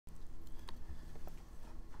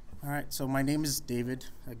All right, so my name is David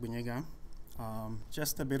Agbenyega.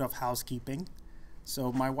 Just a bit of housekeeping.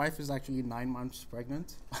 So my wife is actually 9 months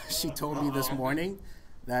pregnant. She told me this morning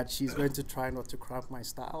that she's going to try not to cramp my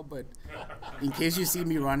style, but in case you see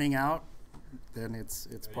me running out, then it's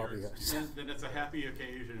probably her. Then it's a happy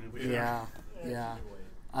occasion. Yeah, yeah.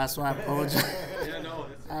 So I apologize. Yeah, no,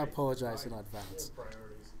 I apologize in advance.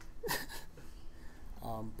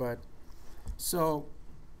 But so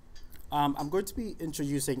I'm going to be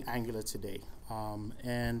introducing Angular today,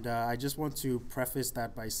 and I just want to preface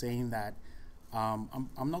that by saying that I'm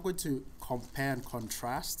not going to compare and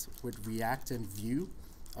contrast with React and Vue.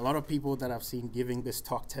 A lot of people that I've seen giving this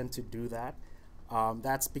talk tend to do that.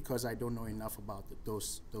 That's because I don't know enough about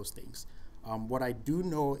those things. What I do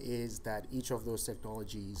know is that each of those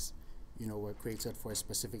technologies, were created for a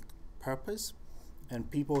specific purpose,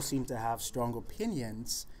 and people seem to have strong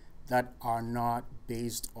opinions that are not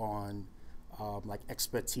based on like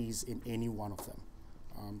expertise in any one of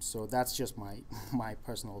them. So that's just my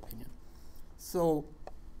personal opinion. So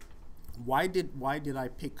why did I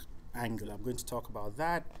pick Angular? I'm going to talk about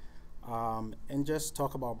that and just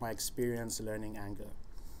talk about my experience learning Angular.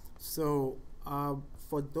 So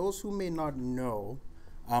for those who may not know,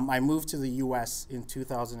 I moved to the US in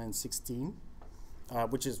 2016,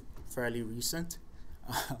 which is fairly recent.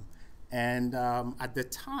 And at the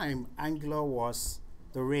time, Angular was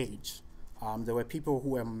the rage. There were people who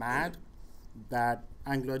were mad that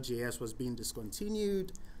AngularJS was being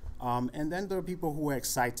discontinued. And then there were people who were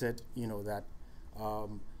excited, that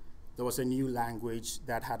there was a new language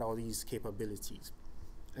that had all these capabilities.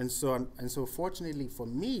 And so fortunately for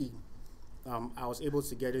me, I was able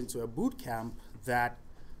to get into a boot camp that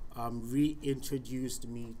reintroduced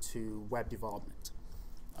me to web development.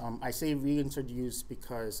 I say reintroduced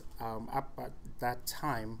because up at that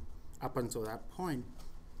time, up until that point,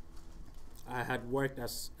 I had worked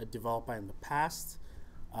as a developer in the past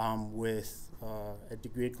with a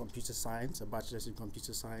degree in computer science, a bachelor's in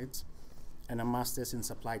computer science, and a master's in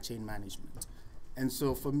supply chain management. And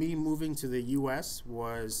so for me, moving to the US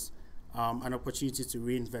was an opportunity to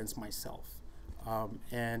reinvent myself.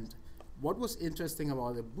 And what was interesting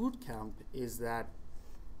about the boot camp is that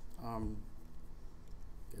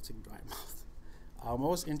getting dry mouth. What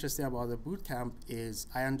was interesting about the boot camp is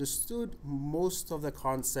I understood most of the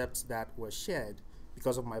concepts that were shared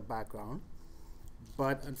because of my background,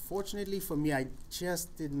 but unfortunately for me, I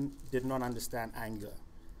just did not understand Angular.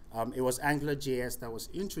 It was AngularJS that was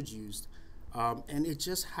introduced, and it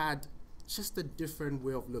just had a different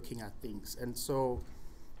way of looking at things, and so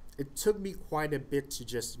it took me quite a bit to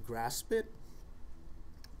just grasp it.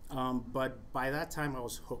 But by that time, I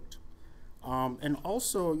was hooked. And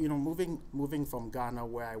also, moving from Ghana,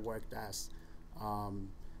 where I worked as, I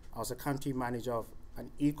was a country manager of an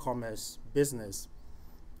e-commerce business.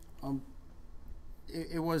 I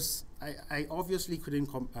obviously couldn't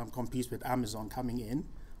compete with Amazon coming in,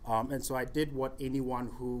 and so I did what anyone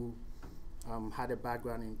who had a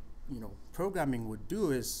background in, programming would do.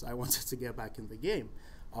 Is I wanted to get back in the game,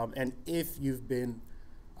 and if you've been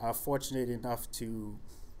fortunate enough to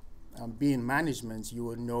be in management, you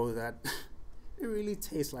will know that it really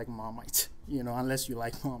tastes like Marmite, unless you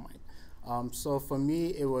like Marmite. So for me,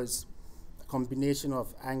 it was a combination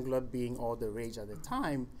of Angular being all the rage at the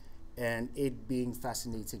time and it being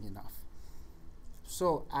fascinating enough.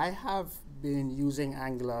 So I have been using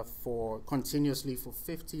Angular continuously for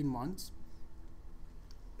 15 months.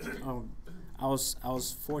 I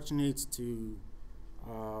was fortunate to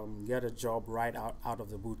get a job right out of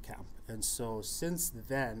the boot camp. And so since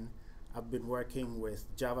then, I've been working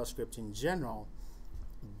with JavaScript in general,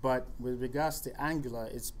 but with regards to Angular,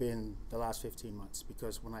 it's been the last 15 months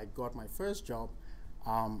because when I got my first job,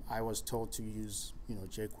 I was told to use,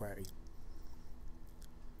 jQuery.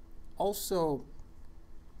 Also,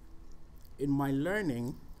 in my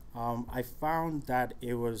learning, I found that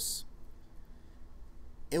it was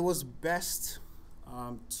best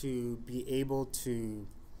to be able to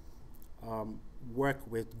work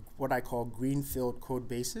with what I call greenfield code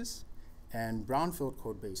bases and brownfield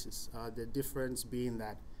code bases. The difference being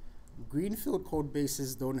that greenfield code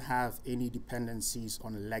bases don't have any dependencies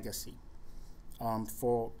on legacy.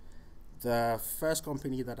 For the first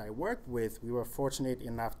company that I worked with, we were fortunate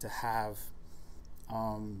enough to have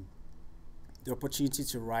the opportunity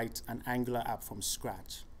to write an Angular app from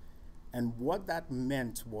scratch. And what that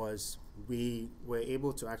meant was we were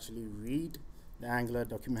able to actually read the Angular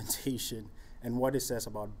documentation and what it says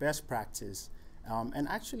about best practice and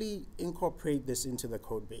actually incorporate this into the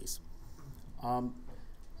code base.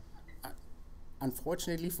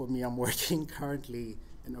 Unfortunately for me, I'm working currently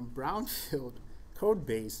in a brownfield code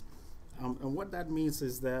base, And what that means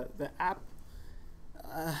is that the app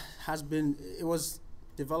it was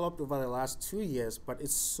developed over the last 2 years, but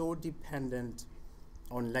it's so dependent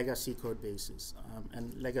on legacy code bases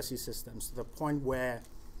and legacy systems to the point where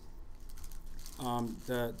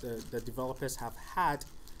the developers have had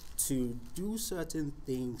to do certain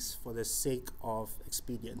things for the sake of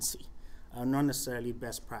expediency, not necessarily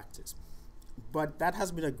best practice. But that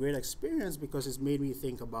has been a great experience because it's made me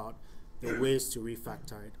think about the ways to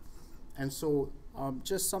refactor it. And so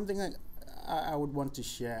just something that I would want to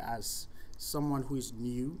share as someone who is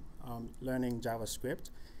new learning JavaScript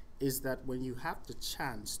is that when you have the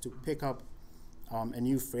chance to pick up a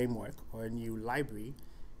new framework or a new library,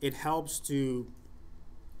 it helps to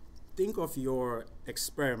think of your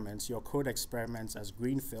experiments, your code experiments as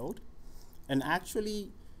greenfield, and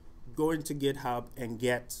actually go into GitHub and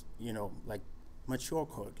get, like mature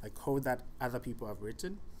code, like code that other people have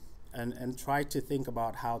written, and try to think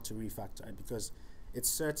about how to refactor it, because it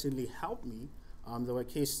certainly helped me.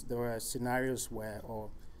 There were scenarios or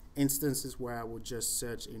instances where I would just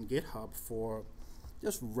search in GitHub for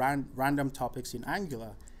just random topics in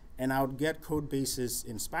Angular, and I would get code bases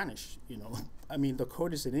in Spanish. I mean, the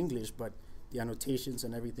code is in English, but the annotations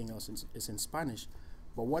and everything else is in Spanish.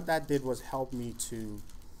 But what that did was help me to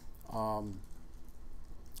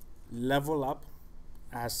level up,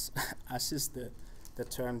 as is the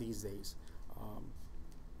term these days.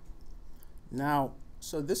 Now,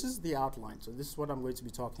 so this is the outline. So this is what I'm going to be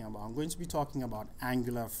talking about. I'm going to be talking about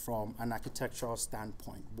Angular from an architectural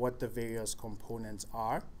standpoint, what the various components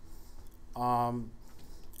are,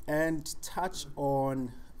 and touch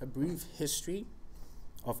on a brief history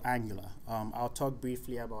of Angular. I'll talk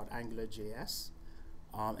briefly about AngularJS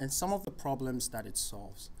and some of the problems that it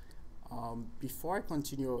solves. Before I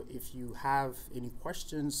continue, if you have any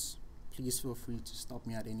questions, please feel free to stop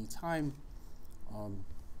me at any time.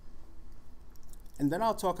 And then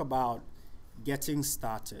I'll talk about getting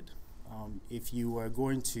started. If you were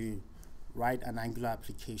going to write an Angular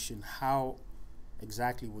application, how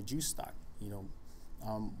exactly would you start?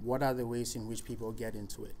 What are the ways in which people get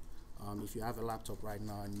into it? If you have a laptop right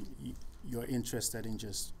now and you're interested in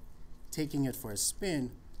just taking it for a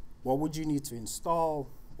spin, what would you need to install?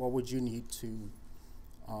 What would you need to,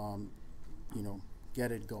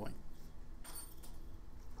 get it going?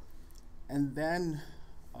 And then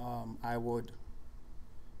I would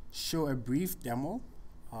show a brief demo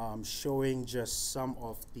showing just some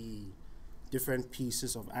of the different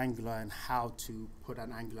pieces of Angular and how to put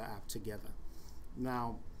an Angular app together.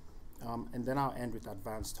 Now, and then I'll end with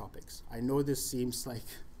advanced topics. I know this seems like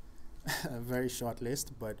a very short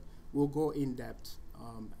list, but we'll go in depth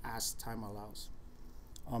as time allows.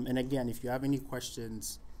 And again, if you have any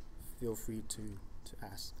questions, feel free to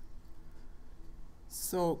ask.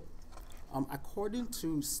 So, according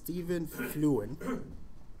to Stephen Fluin,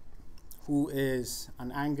 who is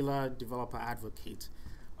an Angular developer advocate,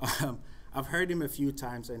 I've heard him a few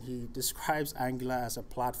times, and he describes Angular as a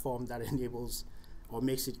platform that enables or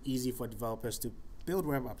makes it easy for developers to build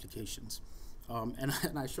web applications. And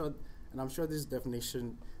I'm sure this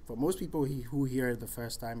definition for most people who hear it the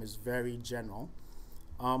first time is very general,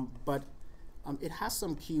 but it has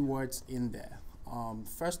some keywords in there.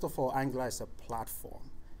 First of all, Angular is a platform.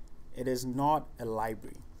 It is not a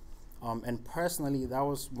library. And personally, that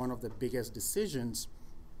was one of the biggest decisions.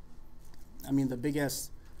 The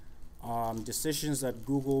biggest decisions that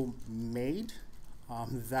Google made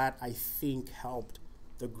that I think helped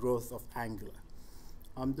the growth of Angular.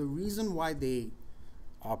 The reason why they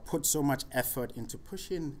put so much effort into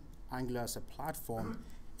pushing Angular as a platform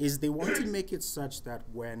is they want to make it such that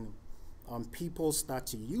when people start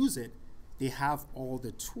to use it, they have all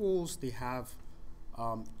the tools, they have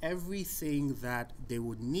everything that they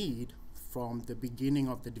would need from the beginning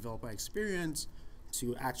of the developer experience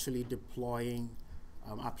to actually deploying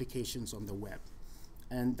applications on the web.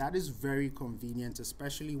 And that is very convenient,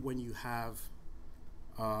 especially when you have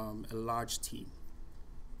a large team.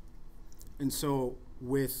 And so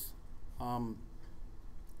with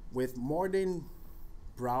modern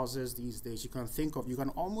browsers these days, you can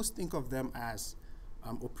almost think of them as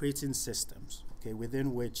operating systems, okay,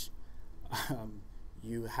 within which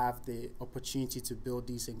you have the opportunity to build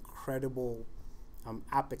these incredible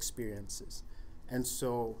app experiences. And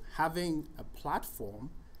so having a platform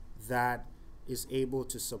that is able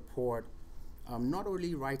to support not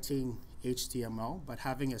only writing HTML, but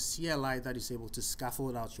having a CLI that is able to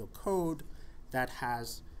scaffold out your code, that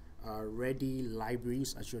has ready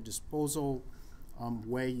libraries at your disposal,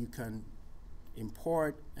 where you can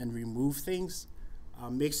import and remove things,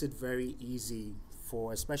 makes it very easy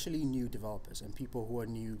for especially new developers and people who are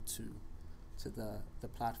new to the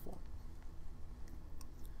platform.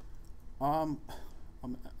 Um,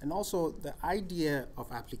 and also the idea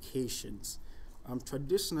of applications.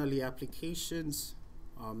 Traditionally, applications,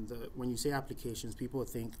 when you say applications, people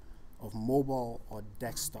think of mobile or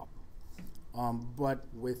desktop. But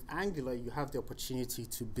with Angular, you have the opportunity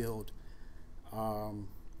to build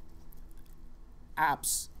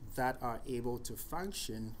apps that are able to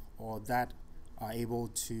function or that are able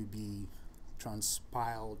to be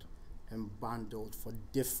transpiled and bundled for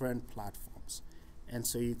different platforms. And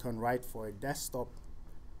so you can write for a desktop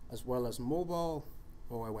as well as mobile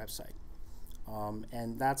or a website.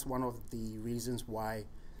 And that's one of the reasons why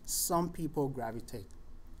some people gravitate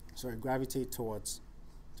towards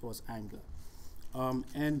Angular.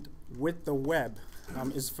 And with the web,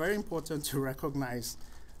 it's very important to recognize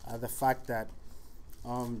the fact that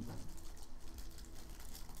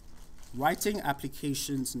writing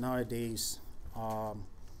applications nowadays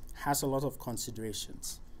has a lot of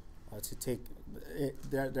considerations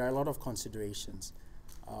there are a lot of considerations.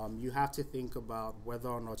 You have to think about whether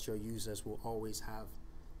or not your users will always have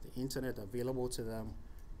the internet available to them,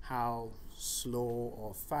 how slow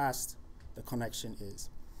or fast the connection is.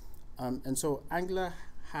 And so Angular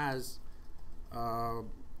has,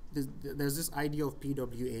 there's this idea of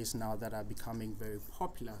PWAs now that are becoming very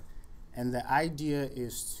popular. And the idea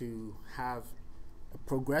is to have a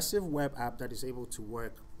progressive web app that is able to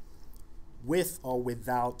work with or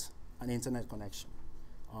without an internet connection.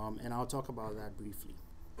 And I'll talk about that briefly.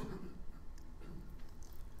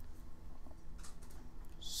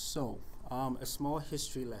 So, a small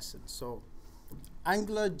history lesson. So,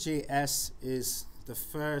 AngularJS is the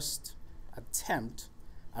first attempt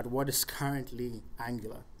at what is currently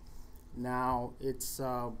Angular. Now, it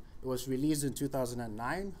was released in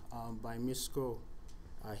 2009 by Misko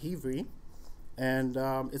Hivri, and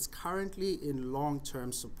it's currently in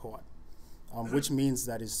long-term support, which means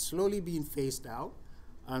that it's slowly being phased out,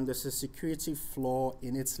 and there's a security flaw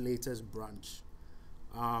in its latest branch.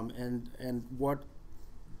 And what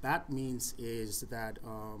that means is that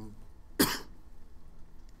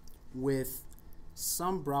with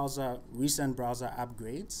some recent browser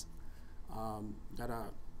upgrades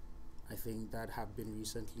that have been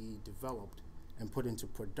recently developed and put into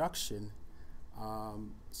production,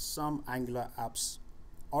 some Angular apps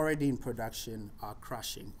already in production are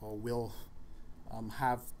crashing or will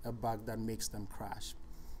have a bug that makes them crash.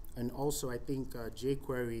 And also, I think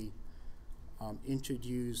jQuery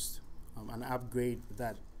introduced an upgrade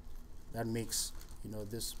that makes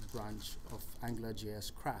this branch of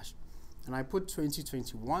AngularJS crash. And I put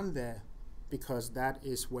 2021 there because that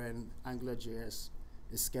is when AngularJS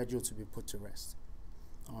is scheduled to be put to rest.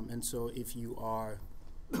 And so if you are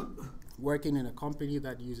working in a company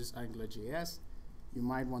that uses AngularJS, you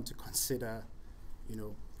might want to consider,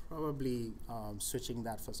 probably switching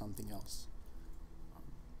that for something else.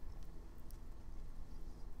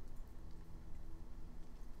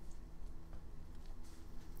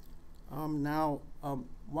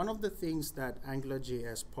 One of the things that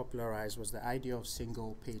AngularJS popularized was the idea of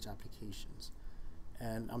single-page applications.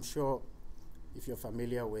 And I'm sure if you're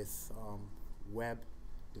familiar with web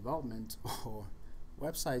development or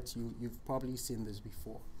websites, you've probably seen this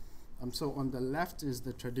before. So on the left is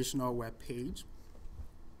the traditional web page.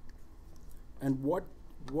 And what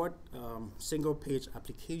single-page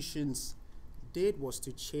applications did was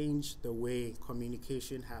to change the way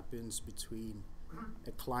communication happens between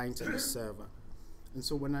a client and a server. And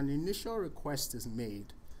so when an initial request is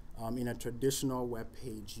made in a traditional web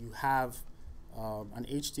page, you have an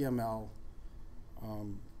HTML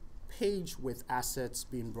page with assets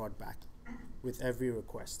being brought back with every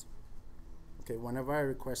request. Okay, whenever a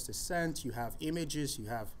request is sent, you have images, you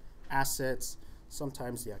have assets.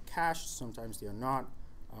 Sometimes they are cached, sometimes they are not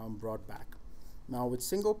brought back. Now with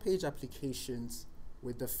single page applications,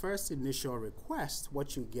 with the first initial request,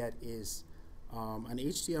 what you get is an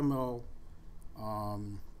HTML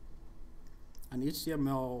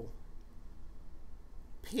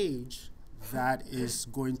page that is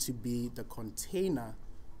going to be the container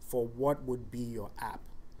for what would be your app.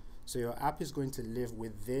 So your app is going to live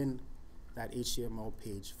within that HTML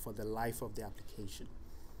page for the life of the application.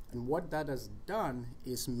 And what that has done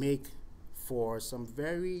is make for some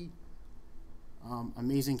very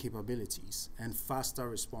amazing capabilities and faster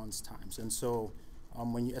response times. And so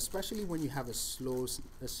especially when you have a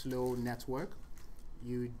slow network,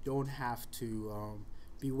 you don't have to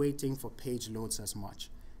be waiting for page loads as much.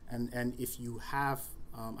 And if you have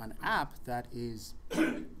an app that is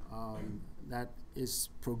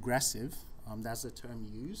progressive, that's the term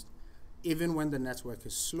used, even when the network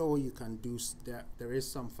is slow, you can do there is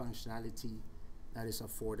some functionality that is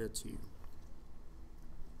afforded to you.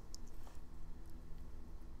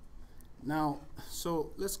 Now,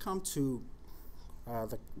 so let's come to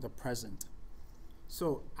the present.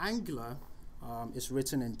 So Angular is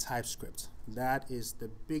written in TypeScript. That is the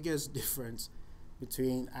biggest difference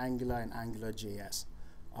between Angular and AngularJS.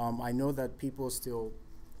 I know that people still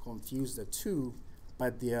confuse the two,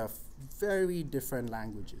 but they are very different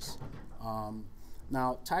languages.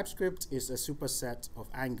 Now, TypeScript is a superset of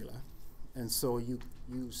Angular, and so you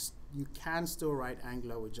can still write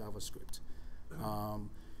Angular with JavaScript,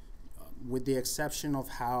 with the exception of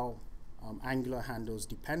how Angular handles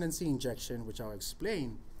dependency injection, which I'll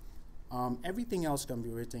explain. Everything else can be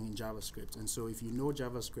written in JavaScript, and so if you know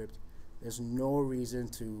JavaScript, there's no reason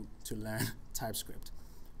to learn TypeScript.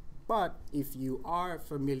 But if you are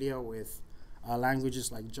familiar with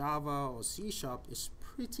languages like Java or C#, it's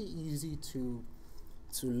pretty easy to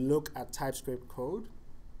look at TypeScript code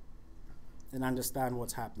and understand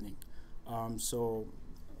what's happening. So,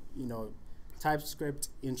 you know, TypeScript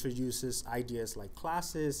introduces ideas like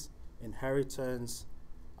classes, inheritance,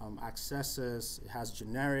 accessors. It has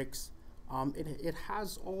generics. It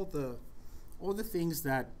has all the things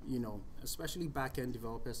that, you know, especially back-end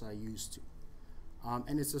developers are used to.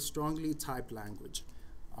 And it's a strongly typed language.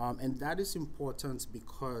 And that is important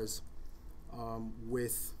because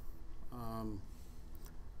with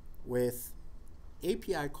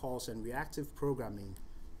API calls and reactive programming,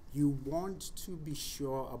 you want to be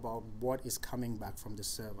sure about what is coming back from the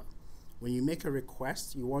server. When you make a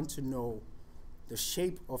request, you want to know the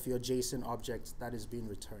shape of your JSON object that is being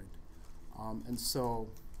returned. And so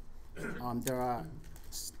there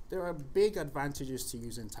are big advantages to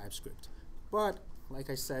using TypeScript. But like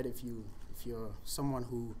I said, if you're someone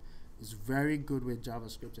who is very good with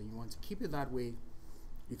JavaScript and you want to keep it that way,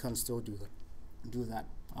 you can still do that.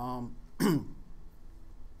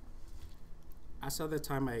 As of the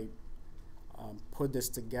time I put this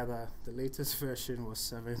together, the latest version was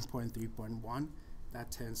 7.3.1. That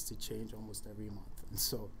tends to change almost every month, and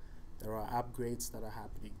so there are upgrades that are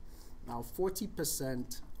happening. Now,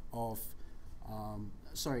 40% of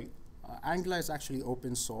Angular is actually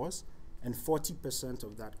open source, and 40%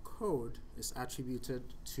 of that code is attributed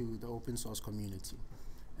to the open source community,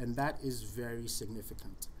 and that is very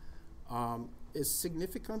significant. It's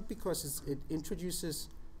significant because it introduces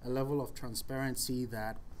a level of transparency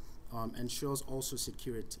that ensures also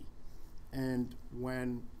security. And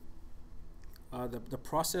when the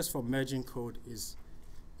process for merging code is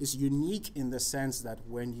unique in the sense that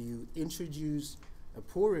when you introduce a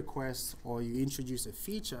pull request or you introduce a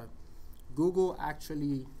feature, Google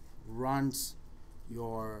actually runs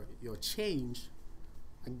your change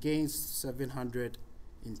against 700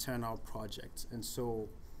 internal projects. And so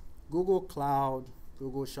Google Cloud,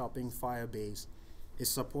 Google Shopping, Firebase is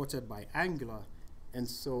supported by Angular, and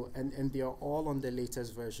so and they are all on the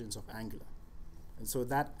latest versions of Angular. And so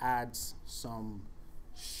that adds some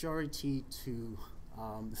surety to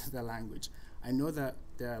the language. I know that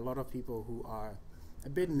there are a lot of people who are a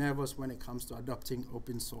bit nervous when it comes to adopting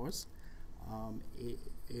open source.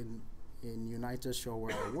 In United Shore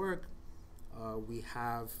where I work, we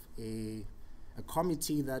have a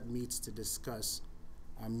committee that meets to discuss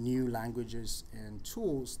new languages and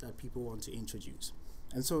tools that people want to introduce.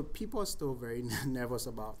 And so people are still very nervous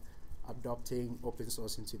about adopting open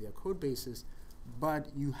source into their code bases, but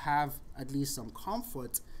you have at least some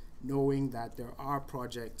comfort knowing that there are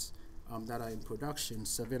projects that are in production,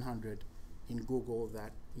 700 in Google,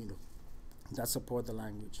 that that support the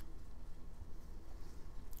language.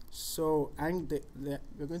 So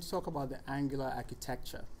we're going to talk about the Angular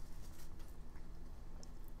architecture.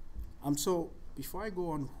 So before I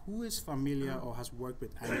go on, who is familiar or has worked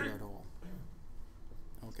with Angular at all?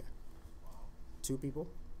 Okay. 2 people?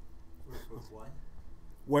 Worked with what?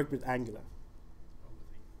 Worked with Angular.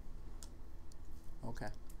 Okay.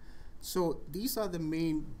 So these are the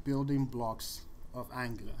main building blocks of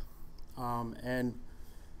Angular. And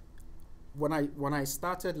when I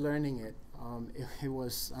started learning it, it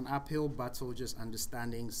was an uphill battle just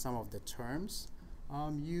understanding some of the terms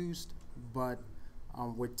used, but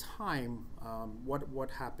with time, what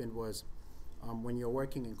happened was when you're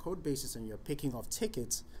working in code bases and you're picking off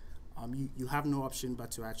tickets, you have no option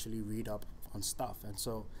but to actually read up on stuff. And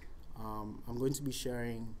so I'm going to be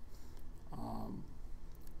sharing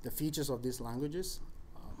the features of these languages,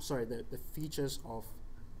 the features of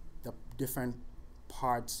the different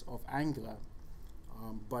parts of Angular.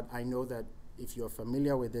 But I know that if you're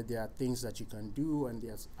familiar with it, there are things that you can do, and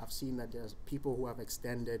I've seen that there's people who have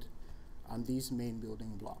extended these main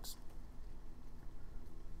building blocks.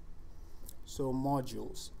 So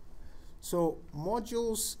modules. So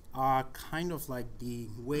modules are kind of like the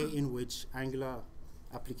way in which Angular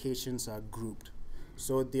applications are grouped.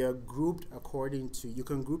 So they are grouped according to, you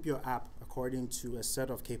can group your app according to a set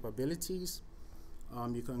of capabilities.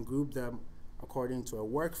 You can group them according to a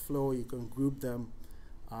workflow. You can group them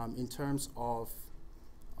in terms of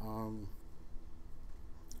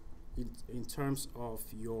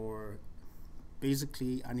your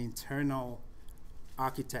basically an internal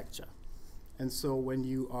architecture. And so when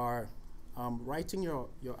you are writing your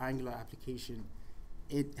Angular application,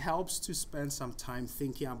 it helps to spend some time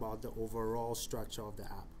thinking about the overall structure of the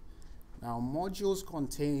app. Now, modules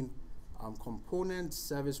contain components,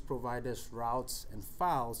 service providers, routes, and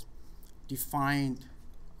files defined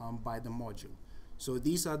by the module. So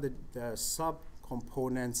these are the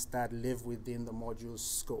sub-components that live within the module's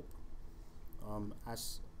scope.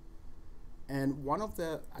 And one of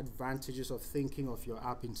the advantages of thinking of your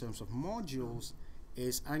app in terms of modules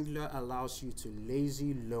is Angular allows you to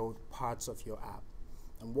lazy load parts of your app.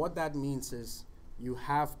 And what that means is you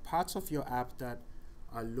have parts of your app that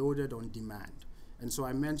are loaded on demand. And so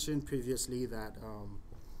I mentioned previously that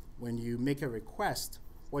when you make a request,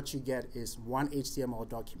 what you get is one HTML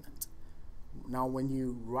document. Now, when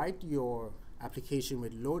you write your application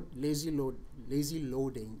with lazy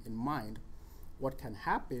loading in mind, what can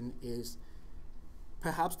happen is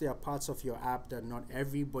perhaps there are parts of your app that not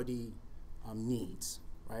everybody needs,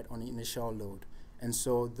 right, on the initial load. And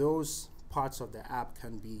so those parts of the app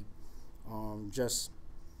can be just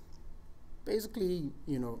basically,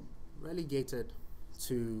 relegated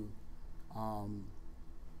to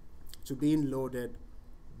being loaded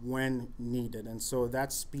when needed. And so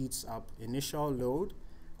that speeds up initial load,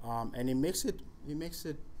 and it makes it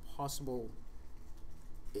possible.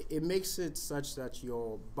 It makes it such that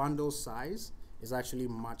your bundle size is actually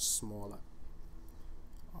much smaller.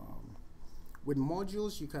 With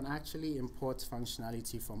modules, you can actually import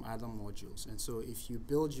functionality from other modules. And so if you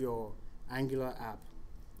build your Angular app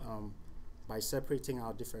by separating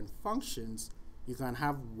out different functions, you can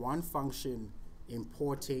have one function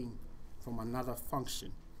importing from another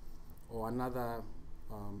function, or another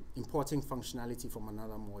importing functionality from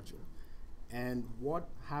another module. And what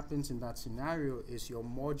happens in that scenario is your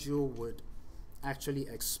module would actually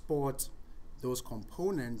export those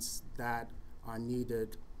components that are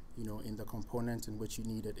needed, in the component in which you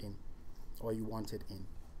need it in, or you want it in.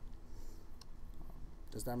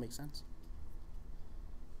 Does that make sense?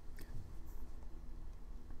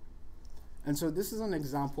 And so this is an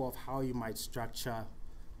example of how you might structure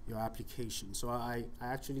your application. So I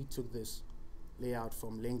actually took this layout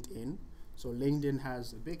from LinkedIn. So LinkedIn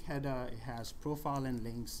has a big header, it has profile and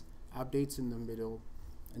links, updates in the middle,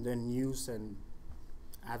 and then news and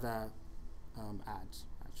other ads.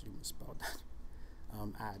 I actually misspelled that.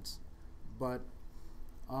 Ads. But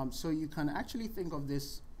so you can actually think of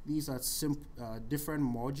this, these are different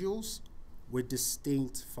modules with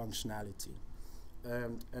distinct functionality.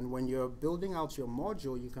 And when you're building out your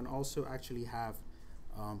module, you can also actually have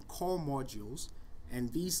core modules, and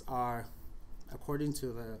these are, according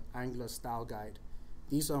to the Angular style guide,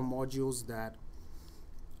 these are modules that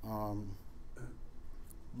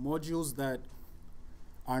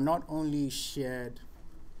are not only shared,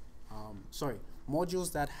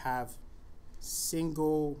 modules that have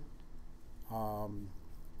single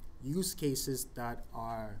use cases that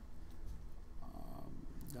are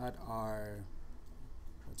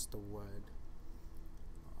what's the word?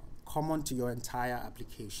 Common to your entire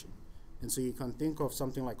application. And so you can think of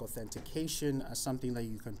something like authentication as something that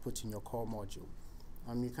you can put in your core module.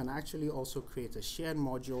 You can actually also create a shared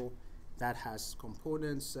module that has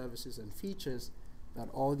components, services, and features that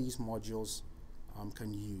all these modules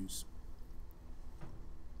can use.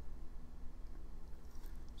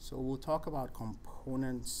 So we'll talk about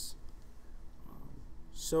components.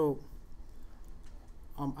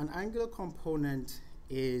 An Angular component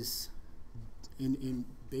is, in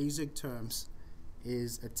basic terms,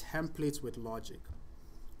 is a template with logic,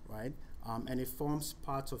 right? And it forms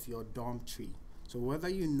part of your DOM tree. So whether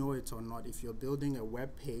you know it or not, if you're building a web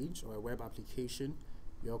page or a web application,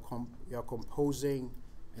 you're composing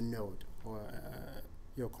a node, or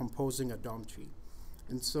you're composing a DOM tree.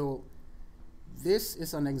 And so this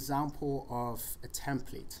is an example of a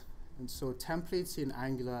template. And so templates in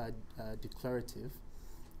Angular are declarative.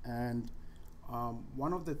 And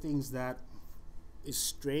one of the things that is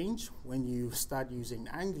strange when you start using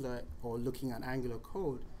Angular or looking at Angular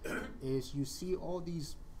code is you see all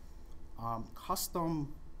these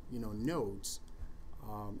custom, nodes.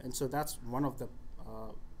 And so that's one of the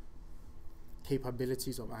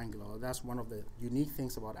capabilities of Angular. That's one of the unique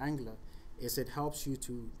things about Angular, is it helps you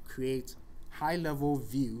to create high-level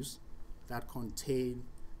views that contain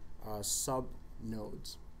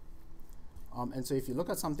sub-nodes. And so if you look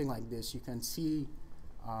at something like this, you can see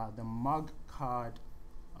the mug card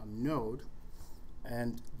node,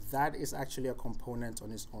 and that is actually a component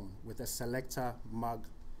on its own with a selector mug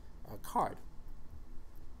card.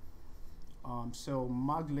 So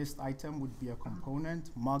mug list item would be a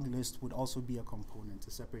component. Mug list would also be a component,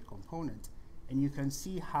 a separate component. And you can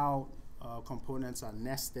see how components are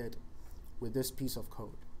nested with this piece of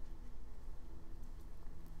code.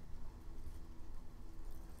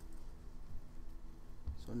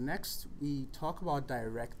 So next, we talk about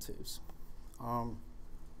directives.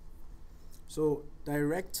 So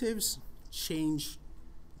directives change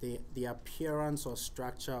the appearance or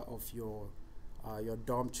structure of your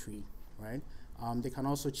DOM tree, right? They can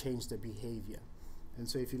also change the behavior. And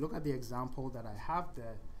so if you look at the example that I have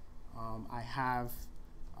there, I have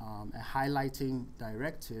a highlighting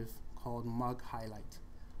directive called mug highlight.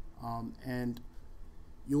 And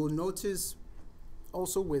you'll notice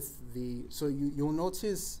also with the, so you'll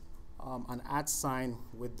notice an @ sign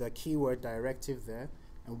with the keyword directive there.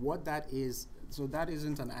 And what that is, so that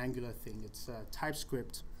isn't an Angular thing, it's a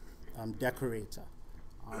TypeScript decorator.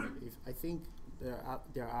 I think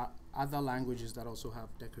there are other languages that also have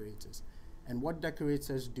decorators. And what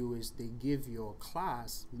decorators do is they give your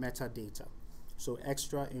class metadata, so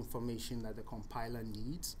extra information that the compiler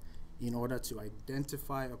needs in order to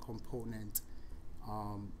identify a component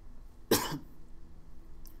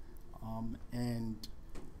and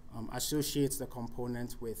associates the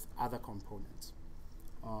component with other components.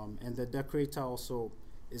 And the decorator also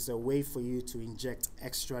is a way for you to inject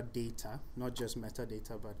extra data, not just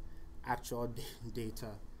metadata, but actual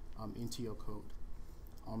data into your code.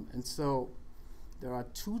 And so there are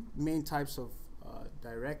two main types of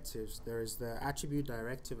directives. There is the attribute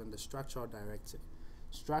directive and the structural directive.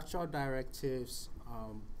 Structural directives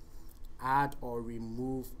add or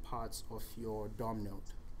remove parts of your DOM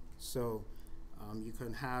node. So you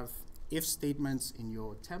can have if statements in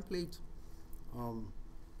your template,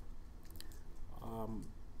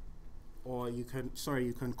 or you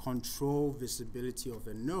can control visibility of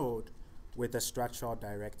a node with a structural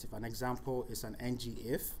directive. An example is an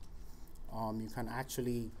ngIf. You can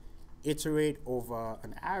actually iterate over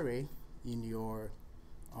an array in your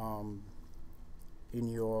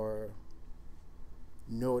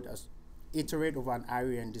node, iterate over an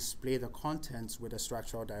array and display the contents with a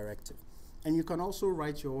structural directive. And you can also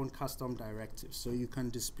write your own custom directives. So you can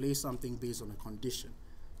display something based on a condition.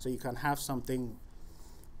 So you can have something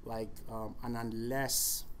like an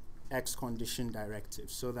unless X condition directive,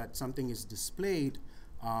 so that something is displayed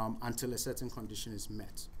until a certain condition is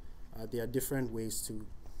met. There are different ways to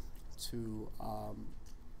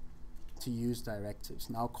use directives.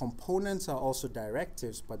 Now, components are also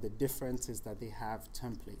directives, but the difference is that they have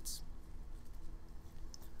templates.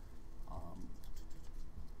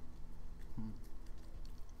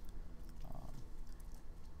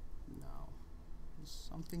 Now, there's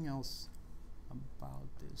something else about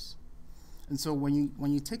this. And so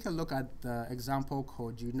when you take a look at the example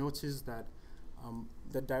code, you notice that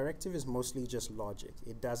the directive is mostly just logic.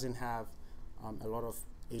 It doesn't have a lot of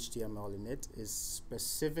HTML in it. It's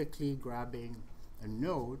specifically grabbing a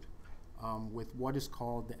node with what is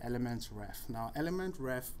called the element ref. Now, element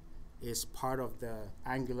ref is part of the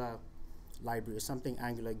Angular library, something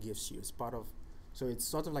Angular gives you. It's part of, so it's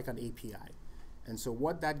sort of like an API. And so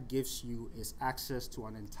what that gives you is access to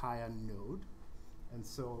an entire node. And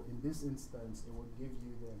so in this instance, it will give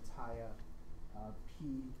you the entire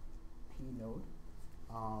P node,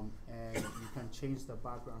 and you can change the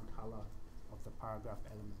background color of the paragraph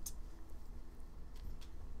element.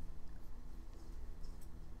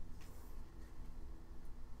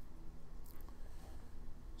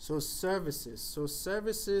 So services. So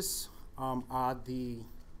services are the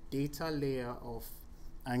data layer of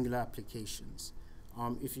Angular applications.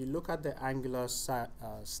 If you look at the Angular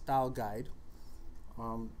style guide,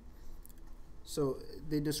 so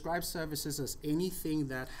they describe services as anything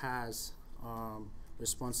that has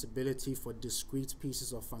responsibility for discrete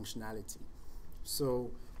pieces of functionality.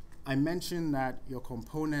 So I mentioned that your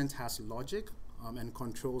component has logic and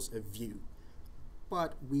controls a view,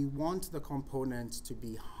 but we want the component to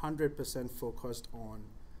be 100% focused on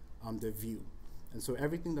the view. And so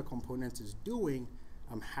everything the component is doing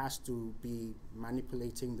has to be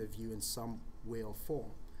manipulating the view in some way or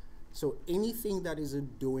form. So anything that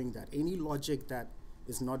isn't doing that, any logic that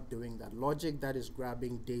is not doing that, logic that is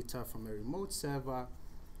grabbing data from a remote server,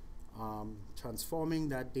 transforming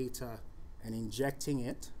that data and injecting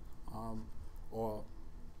it, or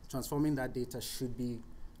transforming that data should be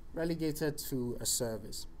relegated to a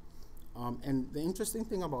service. And the interesting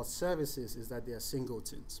thing about services is that they are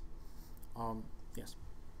singletons. Yes?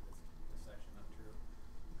 That's actually not true.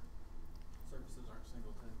 Services aren't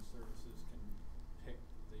singletons.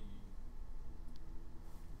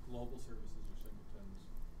 global services are singletons,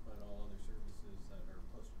 but all other services that are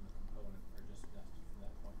posted in the component are just nested from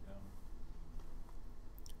that point down.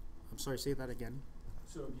 I'm sorry, say that again.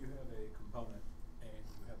 So if you have a component and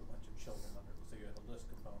you have a bunch of children under it, let's say you had a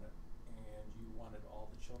list component and you wanted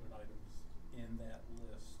all the children items in that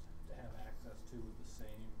list to have access to the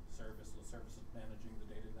same service, the service is managing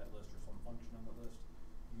the data in that list or some function on the list,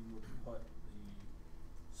 you would put the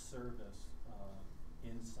service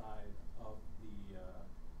inside of the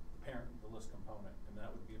parent, the list component, and that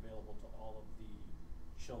would be available to all of the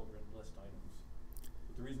children list items.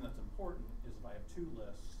 But the reason that's important is if I have two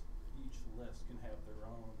lists, each list can have their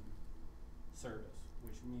own service,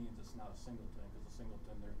 which means it's not a singleton, because a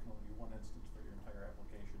singleton, there can only be one instance for your entire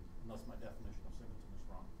application, unless my definition of singleton is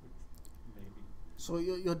wrong, which may be. So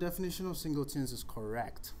your definition of singletons is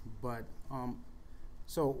correct, but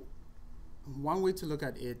so one way to look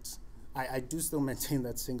at it, I do still maintain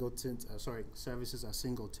that services are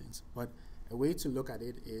singletons, but a way to look at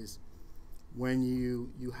it is when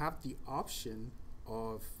you have the option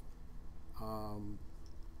of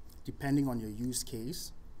depending on your use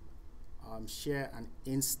case, share an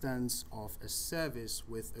instance of a service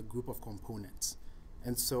with a group of components.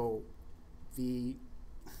 And so the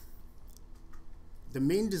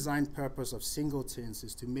main design purpose of singletons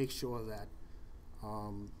is to make sure that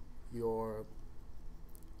your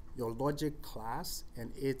logic class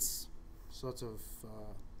and its sort of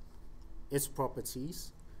its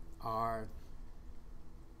properties are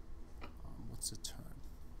what's the term?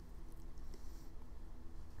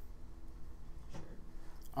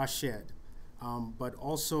 Are shared, but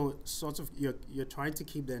also sort of you're trying to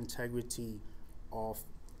keep the integrity of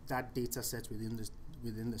that data set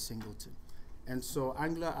within the singleton. And so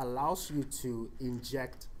Angular allows you to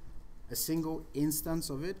inject a single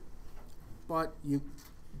instance of it, but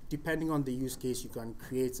depending on the use case, you can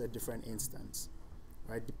create a different instance,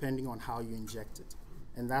 right? Depending on how you inject it.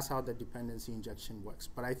 And that's how the dependency injection works.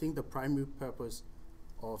 But I think the primary purpose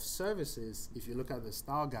of services, if you look at the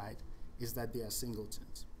style guide, is that they are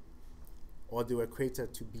singletons, or they were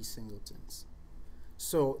created to be singletons.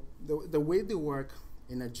 So the way they work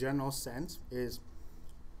in a general sense is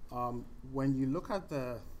when you look at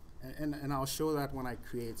and I'll show that when I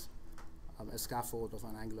create a scaffold of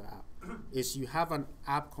an Angular app, is you have an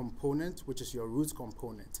app component, which is your root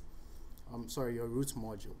component, your root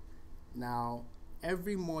module. Now,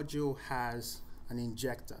 every module has an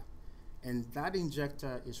injector, and that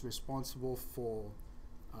injector is responsible for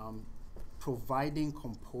providing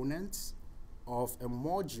components of a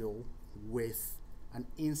module with an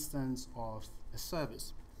instance of a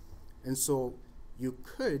service. And so you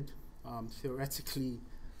could theoretically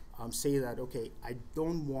say that, okay, I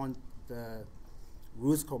don't want the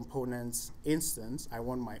root components instance, I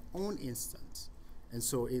want my own instance. And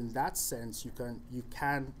so in that sense, you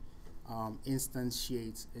can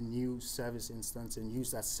instantiate a new service instance and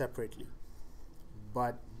use that separately.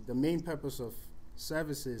 But the main purpose of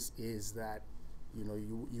services is that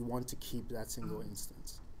you want to keep that single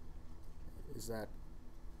instance. Is that?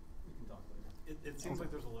 We can talk later. It seems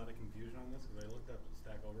like there's a lot of confusion on this, because I looked up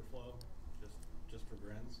Stack Overflow just for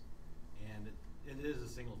grins, and it is a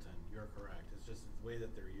singleton. You're correct. It's just the way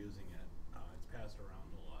that they're using it. It's passed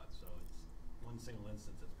around a lot, so it's one single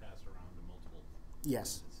instance that's passed around to multiple.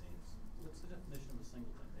 Yes. Instances. What's the definition of a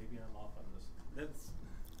singleton? Maybe I'm off on this. That's.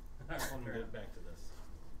 I want to get back to this.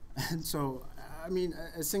 And so, I mean,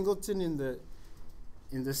 a singleton in the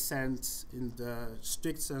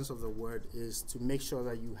strict sense of the word is to make sure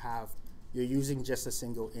that you're using just a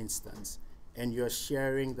single instance and you're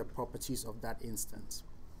sharing the properties of that instance.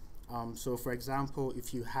 So for example,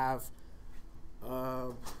 if you have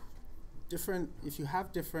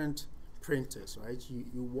different printers, right?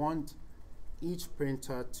 You want each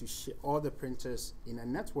printer to share, all the printers in a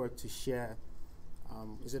network to share,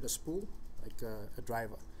 is it a spool? Like a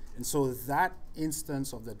driver. And so that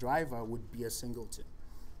instance of the driver would be a singleton.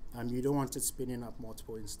 You don't want it spinning up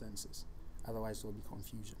multiple instances, otherwise there'll be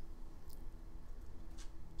confusion.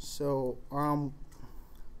 So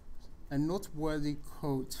a noteworthy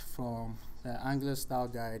quote from the Angular style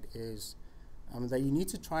guide is that you need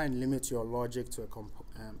to try and limit your logic to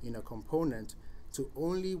in a component to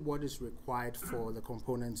only what is required for the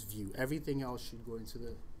component's view. Everything else should go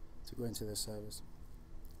into the service.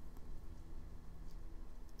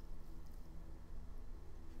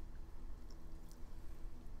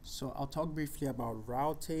 So I'll talk briefly about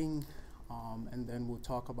routing, and then we'll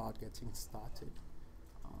talk about getting started.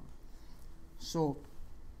 So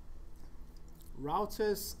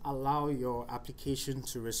routers allow your application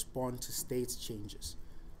to respond to state changes.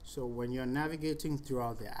 So when you're navigating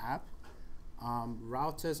throughout the app,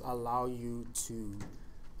 routers allow you to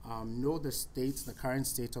know the current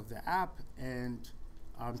state of the app, and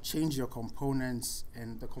change your components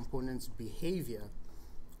and the components' behavior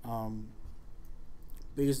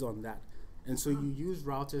based on that. And so you use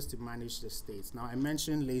routers to manage the states. Now, I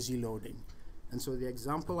mentioned lazy loading. And so the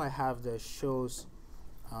example I have there shows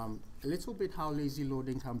a little bit how lazy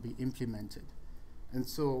loading can be implemented. And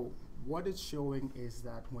so what it's showing is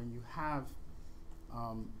that when you have,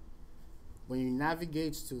 when you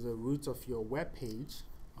navigate to the root of your web page,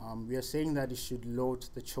 we are saying that it should load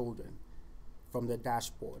the children from the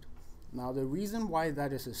dashboard. Now, the reason why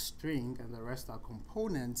that is a string and the rest are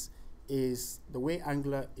components is the way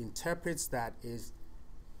Angular interprets that is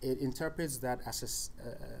it interprets that as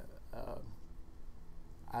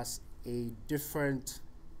a different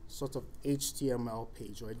sort of HTML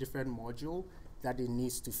page or a different module that it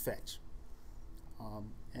needs to fetch.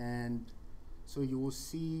 And so you will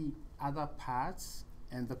see other paths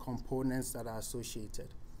and the components that are associated.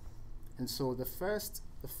 And so the first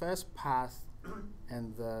path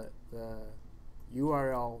and the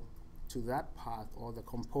URL to that path, or the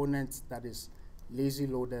component that is lazy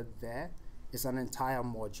loaded there, is an entire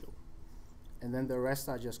module. And then the rest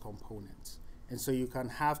are just components. And so you can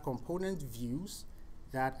have component views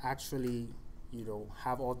that actually,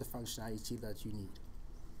 have all the functionality that you need.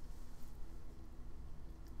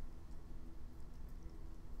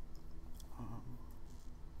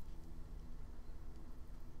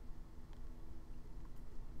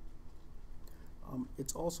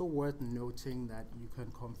 It's also worth noting that you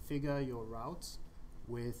can configure your routes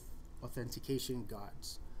with authentication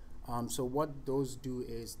guards. So what those do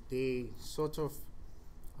is they sort of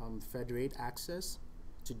federate access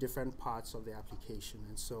to different parts of the application.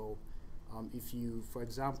 And so if you, for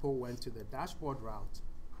example, went to the dashboard route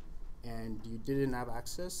and you didn't have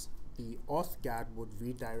access, the auth guard would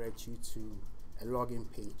redirect you to a login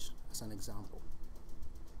page, as an example.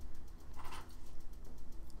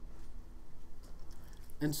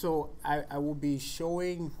 And so I will be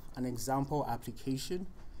showing an example application.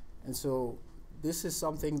 And so this is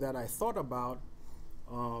something that I thought about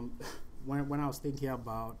when I was thinking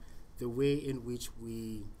about the way in which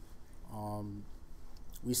we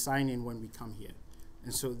sign in when we come here.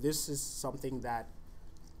 And so this is something that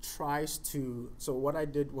tries to, so what I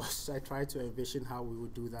did was I tried to envision how we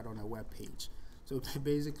would do that on a web page. So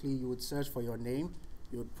basically you would search for your name,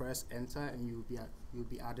 you would press enter, and you would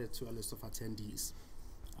be added to a list of attendees.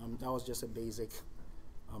 That was just a basic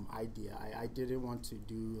idea. I didn't want to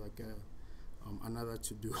do like another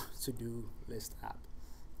to-do list app.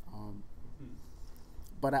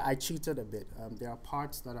 But I cheated a bit. There are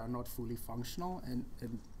parts that are not fully functional, and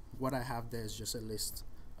what I have there is just a list.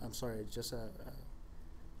 I'm sorry, just a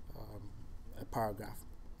paragraph.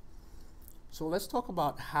 So let's talk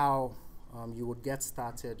about how you would get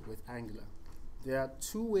started with Angular. There are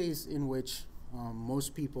two ways in which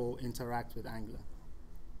most people interact with Angular.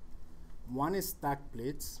 One is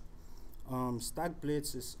StackBlitz.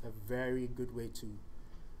 StackBlitz is a very good way to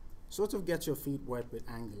sort of get your feet wet with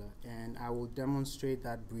Angular, and I will demonstrate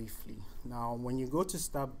that briefly. Now, when you go to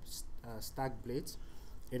StackBlitz,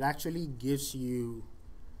 it actually gives you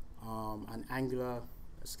a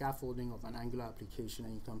scaffolding of an Angular application,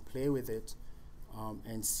 and you can play with it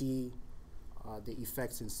and see the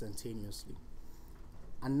effects instantaneously.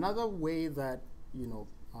 Another way that,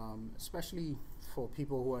 especially for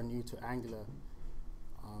people who are new to Angular,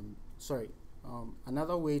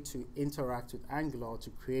 another way to interact with Angular or to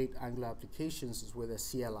create Angular applications is with a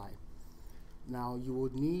CLI. Now, you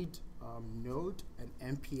would need Node and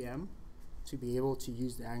NPM to be able to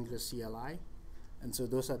use the Angular CLI, and so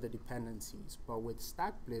those are the dependencies. But with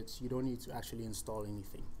StackBlitz, you don't need to actually install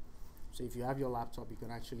anything. So if you have your laptop, you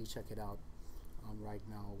can actually check it out right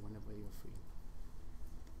now or whenever you're free.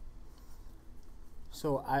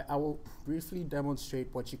 So I will briefly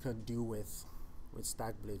demonstrate what you can do with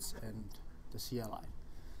StackBlitz and the CLI.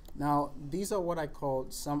 Now, these are what I call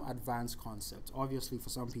some advanced concepts. Obviously, for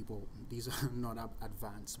some people, these are not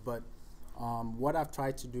advanced, but what I've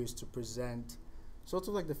tried to do is to present sort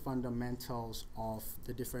of like the fundamentals of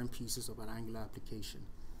the different pieces of an Angular application.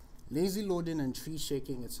 Lazy loading and tree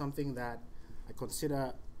shaking is something that I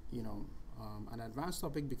consider, an advanced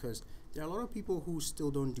topic, because there are a lot of people who still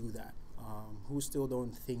don't do that, who still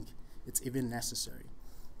don't think it's even necessary.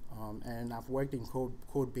 And I've worked in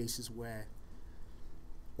code bases where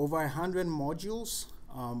over 100 modules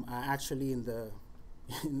are actually in the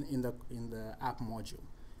app module.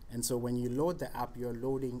 And so when you load the app, you're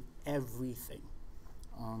loading everything.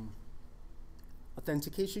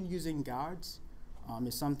 Authentication using guards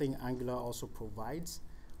is something Angular also provides.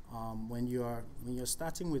 When you're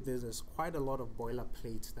starting with this, there's quite a lot of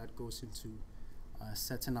boilerplate that goes into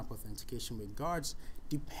setting up authentication with guards,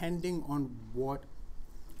 depending on what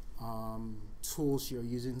tools you're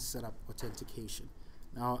using to set up authentication.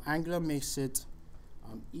 Now, Angular makes it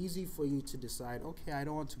easy for you to decide, okay, I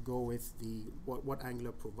don't want to go with what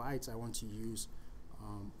Angular provides. I want to use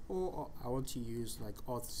or I want to use like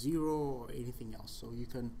Auth0 or anything else. So you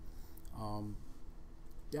can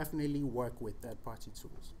definitely work with third-party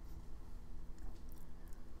tools.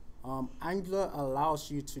 Angular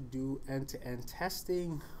allows you to do end-to-end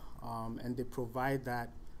testing, and they provide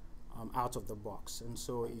that out of the box. And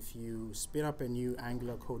so if you spin up a new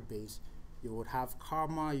Angular code base, you would have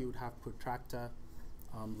Karma, you would have Protractor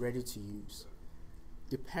ready to use.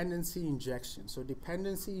 Dependency injection. So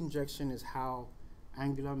dependency injection is how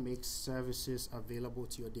Angular makes services available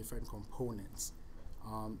to your different components.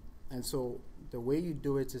 And so the way you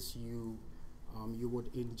do it is you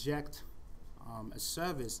would inject a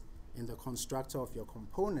service in the constructor of your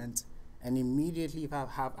component and immediately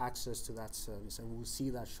have access to that service, and we'll see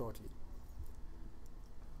that shortly.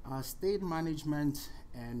 State management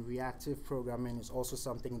and reactive programming is also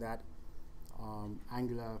something that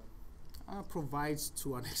Angular provides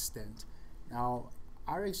to an extent. Now,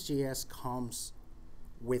 RxJS comes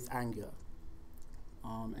with Angular,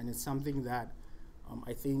 and it's something that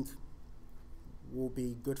I think will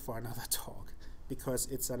be good for another talk because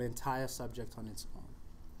it's an entire subject on its own.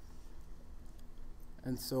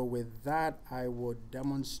 And so with that, I would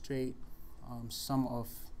demonstrate some of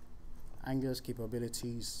Angular's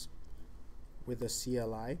capabilities with the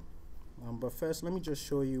CLI. But first, let me just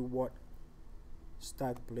show you what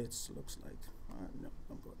Stack Blitz looks like. No,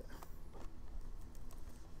 don't go there.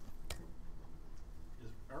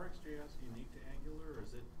 Is RxJS unique to Angular, or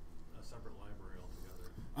is it a separate library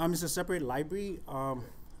altogether? It's a separate library.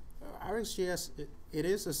 RxJS, it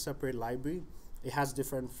is a separate library. It has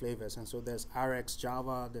different flavors, and so there's Rx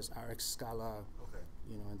Java, there's Rx Scala, Okay.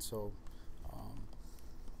 you know, and so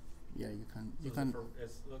yeah, you can. So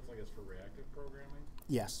it looks like it's for reactive programming.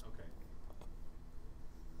 Yes. Okay.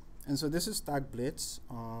 And so this is Stack Blitz.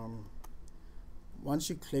 Once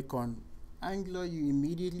you click on Angular, you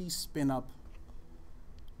immediately spin up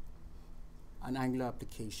an Angular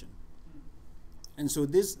application, and so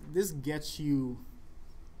this gets you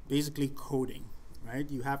basically coding. Right?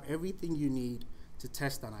 You have everything you need to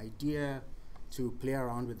test an idea, to play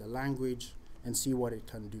around with the language, and see what it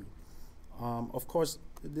can do. Of course,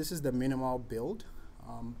 this is the minimal build,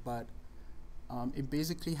 but it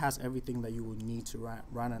basically has everything that you would need to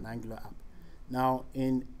run an Angular app. Now,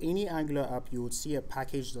 in any Angular app, you would see a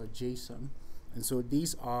package.json, and so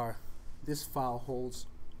this file holds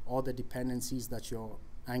all the dependencies that your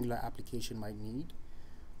Angular application might need.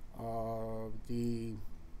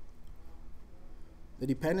 The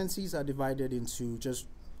dependencies are divided into just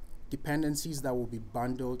dependencies that will be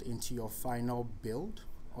bundled into your final build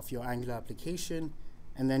of your Angular application,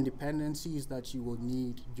 and then dependencies that you will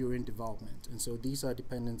need during development. And so these are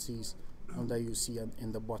dependencies that you see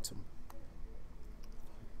in the bottom.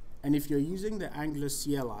 And if you're using the Angular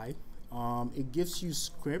CLI, it gives you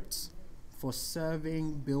scripts for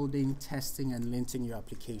serving, building, testing, and linting your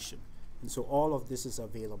application. And so all of this is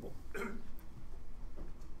available.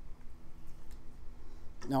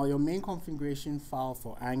 Now, your main configuration file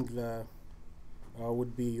for Angular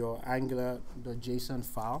would be your angular.json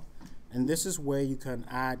file, and this is where you can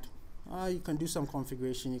add, you can do some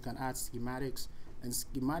configuration, you can add schematics, and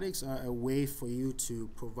schematics are a way for you to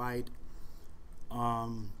provide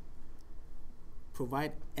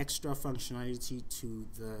extra functionality to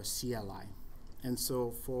the CLI. And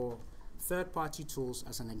so for third-party tools,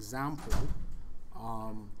 as an example,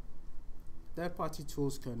 third-party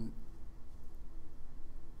tools can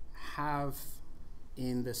have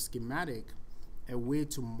in the schematic a way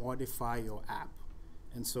to modify your app,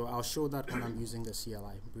 and so I'll show that when I'm using the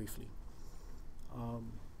CLI briefly.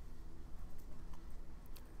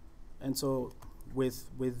 And so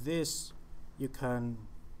with this, you can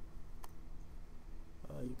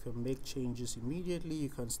make changes immediately. You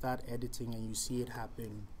can start editing, and you see it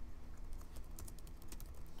happen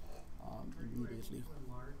immediately.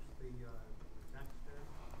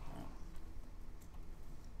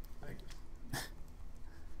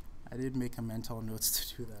 I did make a mental notes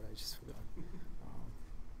to do that. I just forgot.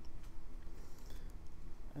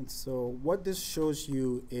 And so what this shows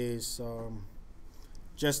you is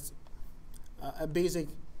just a basic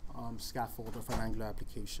scaffold of an Angular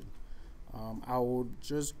application. I will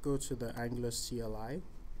just go to the Angular CLI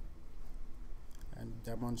and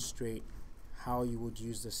demonstrate how you would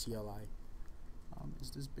use the CLI.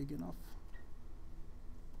 Is this big enough?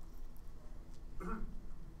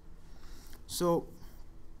 So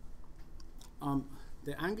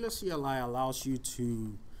the Angular CLI allows you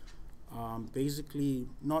to basically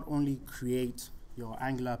not only create your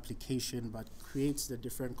Angular application, but creates the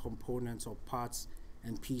different components or parts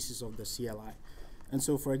and pieces of the CLI. And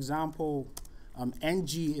so, for example, ng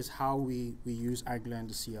is how we use Angular in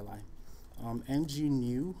the CLI. ng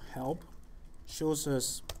new help shows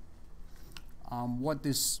us what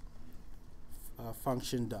this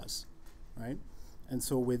function does, right? And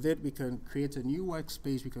so with it, we can create a new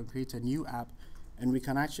workspace, we can create a new app, and we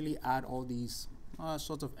can actually add all these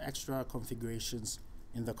sort of extra configurations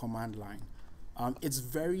in the command line. It's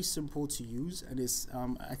very simple to use, and it's,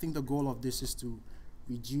 I think the goal of this is to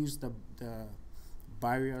reduce the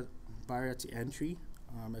barrier to entry,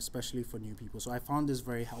 especially for new people. So I found this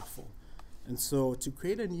very helpful. And so to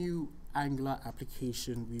create a new Angular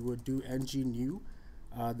application, we would do ng new.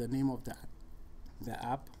 The name of the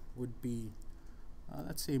app would be,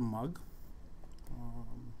 let's say mag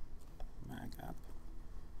app.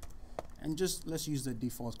 And just let's use the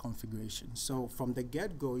default configuration. So from the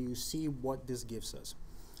get-go, you see what this gives us.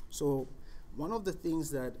 So one of the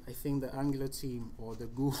things that I think the Angular team or the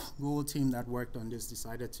Google team that worked on this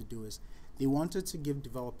decided to do is they wanted to give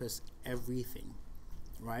developers everything,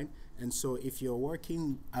 right? And so if you're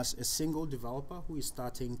working as a single developer who is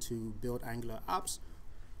starting to build Angular apps,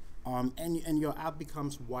 and your app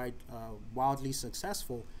becomes wildly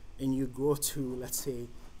successful, and you grow to, let's say,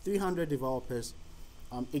 300 developers,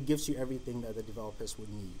 it gives you everything that the developers would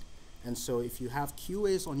need. And so if you have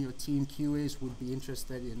QAs on your team, QAs would be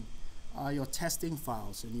interested in your testing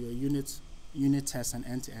files and your unit tests and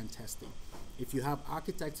end-to-end testing. If you have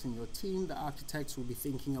architects in your team, the architects will be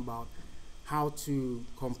thinking about how to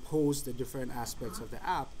compose the different aspects of the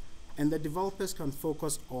app, and the developers can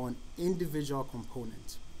focus on individual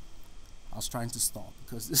components. I was trying to stop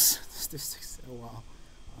because this takes a while.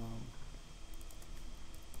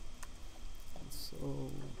 So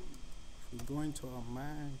if we go into our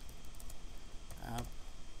Mac app,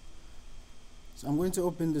 so I'm going to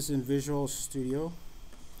open this in Visual Studio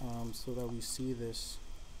so that we see this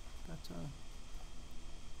better.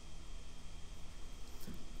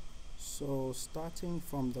 So starting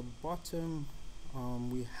from the bottom,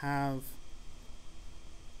 we have.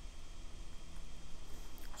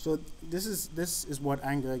 So this is what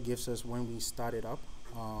Angular gives us when we start it up.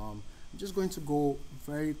 I'm just going to go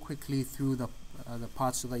very quickly through the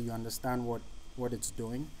parts so that you understand what it's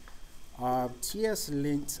doing. TS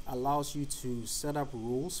lint allows you to set up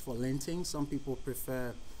rules for linting. Some people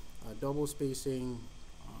prefer double spacing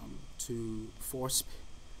to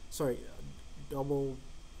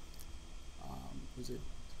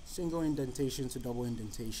single indentation to double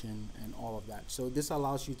indentation and all of that. So this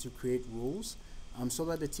allows you to create rules so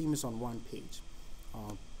that the team is on one page.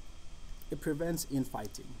 It prevents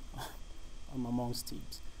infighting amongst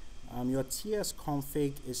teams. Your TS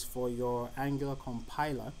config is for your Angular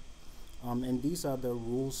compiler, and these are the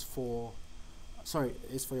rules for,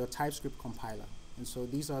 it's for your TypeScript compiler. And so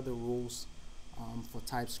these are the rules for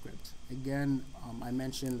TypeScript. Again, I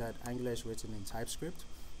mentioned that Angular is written in TypeScript,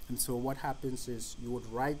 and so what happens is you would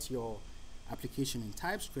write your application in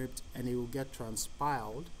TypeScript, and it will get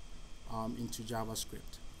transpiled into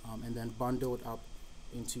JavaScript, and then bundled up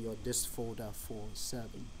into your dist folder for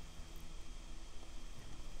serving.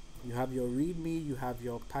 You have your README, you have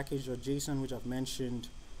your package.json, which I've mentioned.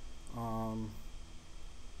 I've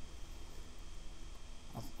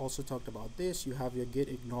also talked about this. You have your git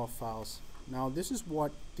ignore files. Now this is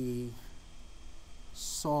what the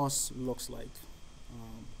source looks like.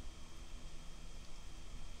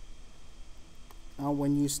 Now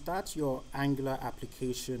when you start your Angular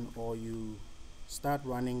application or you start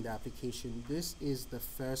running the application, this is the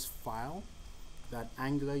first file that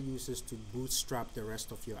Angular uses to bootstrap the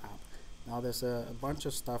rest of your app. Now there's a bunch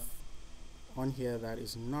of stuff on here that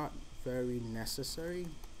is not very necessary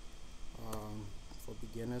for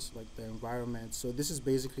beginners, like the environment. So this is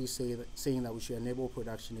basically saying that we should enable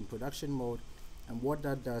production in production mode, and what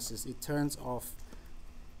that does is it turns off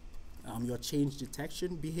your change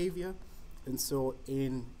detection behavior. And so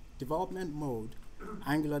in development mode,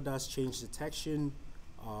 Angular does change detection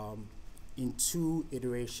in 2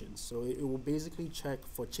 iterations. So it will basically check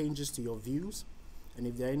for changes to your views, and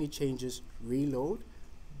if there are any changes, reload,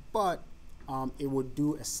 but it would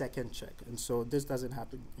do a second check. And so this doesn't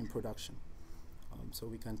happen in production. So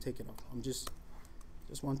we can take it off. I'm just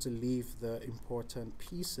want to leave the important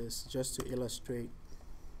pieces just to illustrate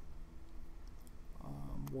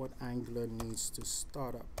what Angular needs to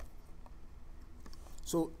start up.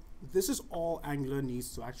 So this is all Angular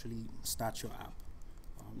needs to actually start your app.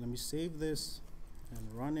 Let me save this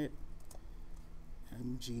and run it.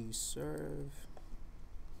 ng serve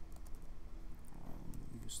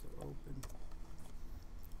just open.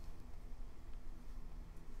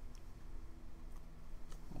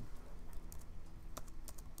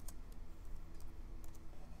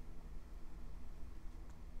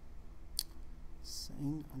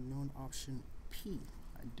 Saying unknown option P.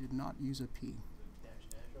 I did not use a P. Dash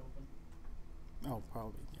open? Oh,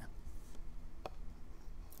 probably, yeah.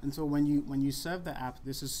 And so when you serve the app,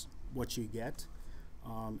 this is what you get,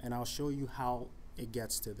 and I'll show you how it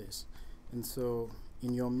gets to this. And so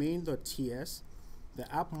in your main.ts,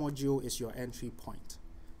 the app module is your entry point.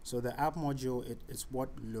 So the app module is what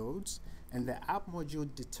loads, and the app module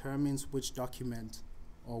determines which document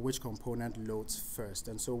or which component loads first.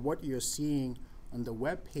 And so what you're seeing on the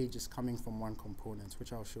web page is coming from one component,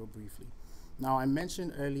 which I'll show briefly. Now, I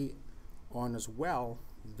mentioned early on as well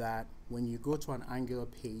that when you go to an Angular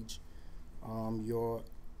page, your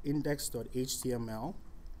index.html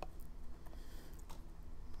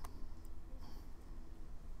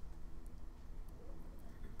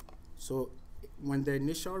so when the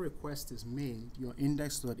initial request is made, your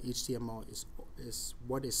index.html is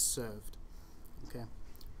what is served, okay?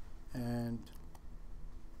 And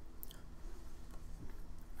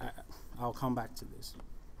I'll come back to this,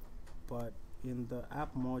 but in the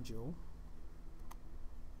app module,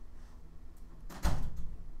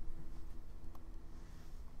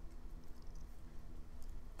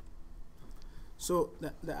 so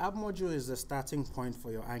the app module is the starting point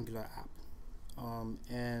for your Angular app,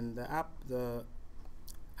 and the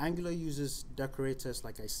Angular uses decorators,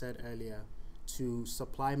 like I said earlier, to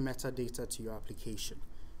supply metadata to your application.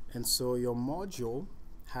 And so your module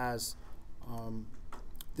has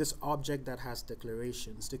this object that has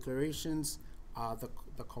declarations. Declarations are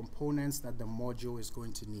the components that the module is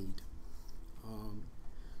going to need.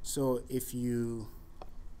 So if you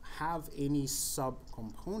have any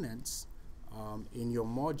sub-components in your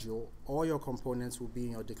module, all your components will be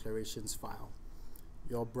in your declarations file.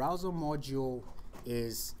 Your browser module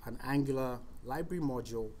is an Angular library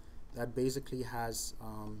module that basically has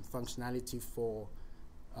functionality for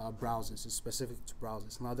browsers. It's specific to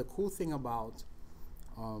browsers. Now, the cool thing about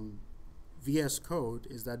VS Code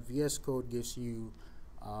is that VS Code gives you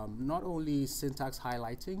not only syntax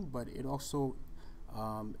highlighting, but it also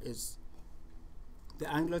is,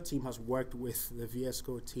 the Angular team has worked with the VS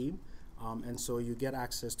Code team, and so you get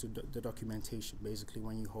access to the documentation basically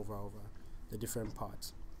when you hover over the different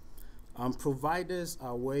parts. Providers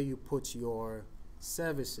are where you put your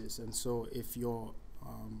services, and so if your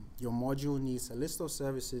module needs a list of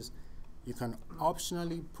services, you can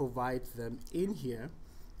optionally provide them in here,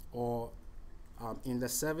 or in the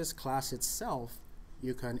service class itself,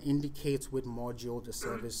 you can indicate which module the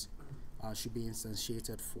service should be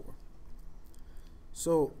instantiated for.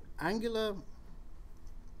 So Angular,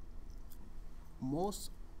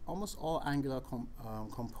 almost all Angular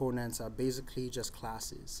components are basically just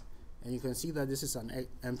classes. And you can see that this is an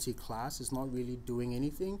empty class. It's not really doing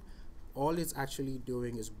anything. All it's actually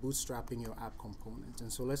doing is bootstrapping your app component.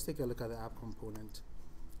 And so let's take a look at the app component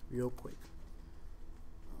real quick.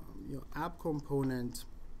 Your app component,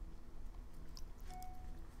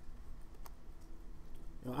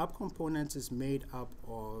 is made up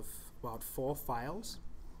of about 4 files.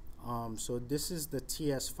 So this is the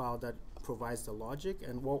TS file that provides the logic,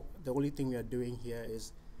 and the only thing we are doing here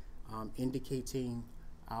is indicating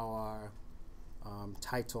our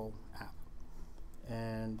title app.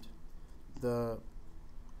 And the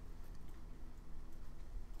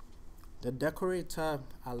decorator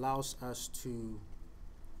allows us to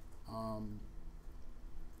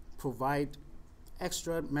provide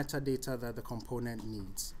extra metadata that the component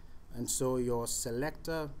needs. And so your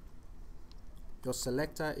selector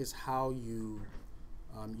is how you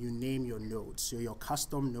name your nodes. So your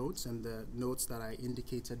custom nodes and the nodes that I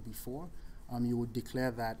indicated before, you would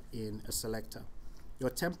declare that in a selector. Your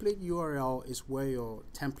template URL is where your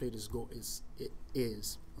template is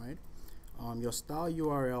right? Your style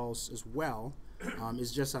URLs as well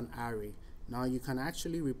is just an array. Now you can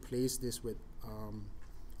actually replace this with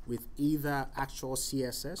either actual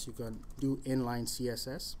CSS. You can do inline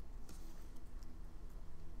CSS.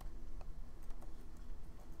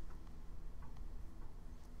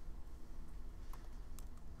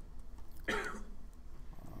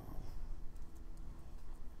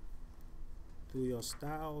 Do your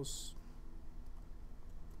styles.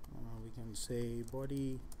 We can say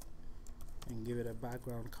body and give it a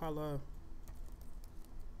background color.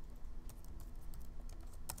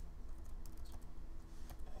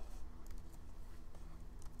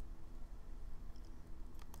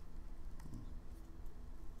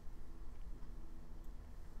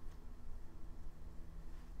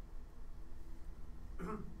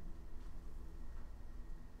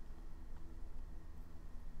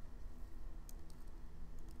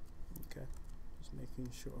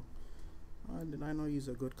 making sure. Did I not use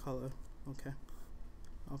a good color? Okay,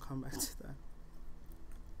 I'll come back to that.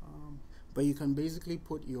 But you can basically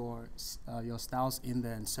put your styles in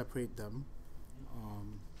there and separate them.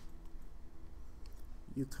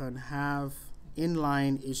 You can have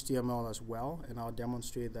inline HTML as well, and I'll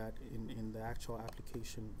demonstrate that in the actual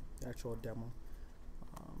application, the actual demo.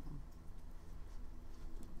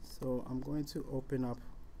 So I'm going to open up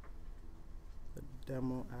the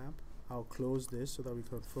demo app. I'll close this so that we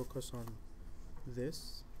can focus on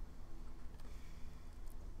this.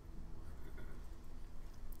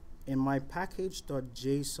 In my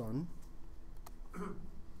package.json,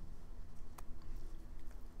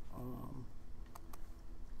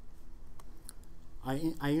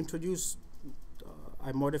 I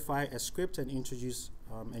modify a script and introduce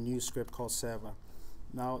a new script called server.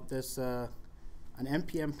 Now there's an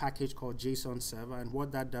npm package called JSON server, and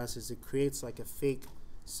what that does is it creates like a fake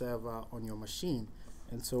server on your machine,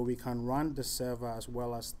 and so we can run the server as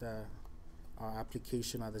well as the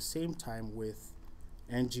application at the same time with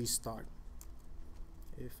ng start.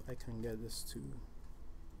 If I can get this to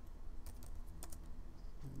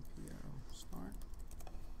npm start.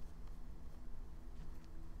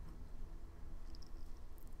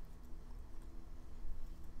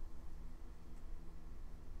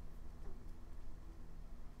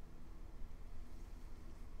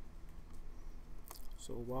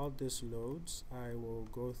 So while this loads, I will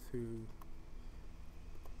go through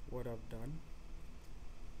what I've done.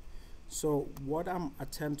 So what I'm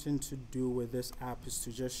attempting to do with this app is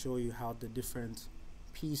to just show you how the different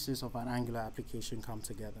pieces of an Angular application come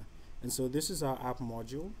together. And so this is our app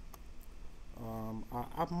module. Our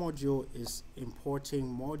app module is importing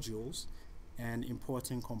modules and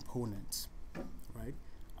importing components, right?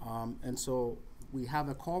 And so we have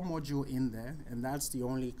a core module in there, and that's the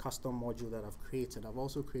only custom module that I've created. I've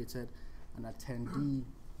also created an attendee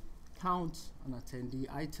count, an attendee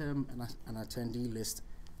item, and an attendee list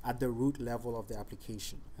at the root level of the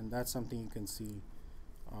application. And that's something you can see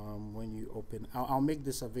when you open. I'll make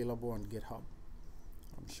this available on GitHub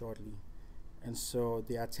shortly. And so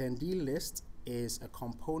the attendee list is a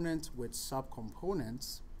component with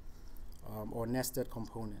subcomponents or nested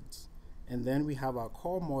components. And then we have our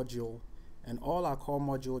core module, and all our core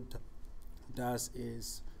module does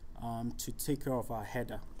is to take care of our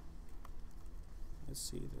header. Let's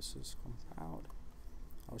see, this is compiled.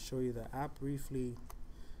 I'll show you the app briefly.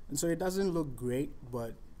 And so it doesn't look great,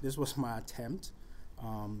 but this was my attempt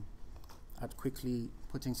at quickly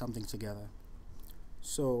putting something together.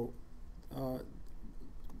 So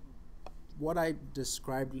what I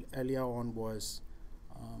described earlier on was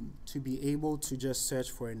to be able to just search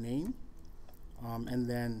for a name and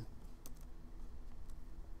then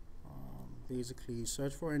basically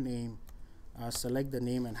search for a name, select the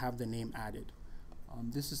name, and have the name added.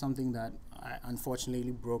 This is something that I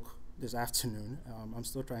unfortunately broke this afternoon. I'm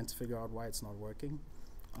still trying to figure out why it's not working,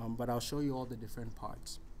 but I'll show you all the different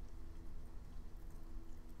parts.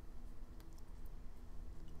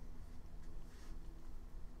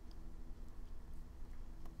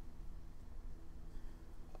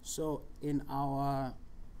 So in our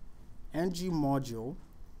ng module,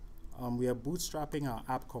 we are bootstrapping our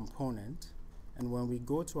app component, and when we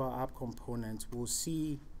go to our app component, we'll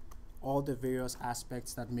see all the various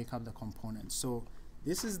aspects that make up the component. So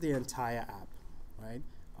this is the entire app, right?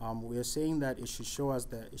 We are saying that it should show us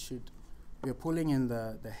we are pulling in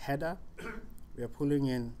the header, we are pulling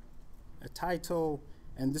in a title,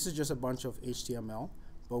 and this is just a bunch of HTML,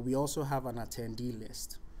 but we also have an attendee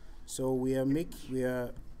list. So we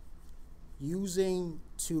are using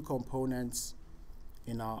two components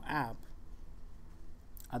in our app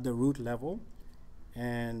at the root level,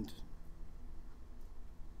 and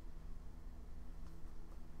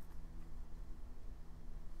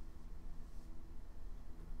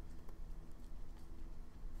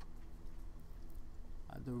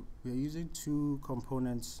we are using two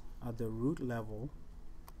components at the root level,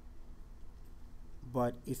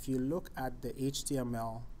 but if you look at the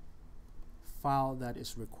HTML file that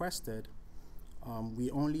is requested, we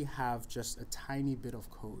only have just a tiny bit of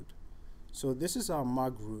code. So this is our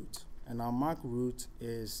mag root, and our mag root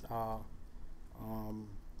is our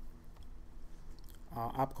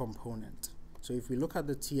app component. So if we look at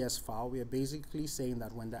the TS file, we are basically saying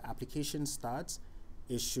that when the application starts,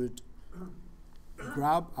 it should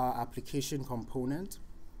grab our application component,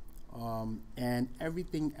 and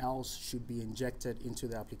everything else should be injected into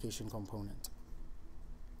the application component.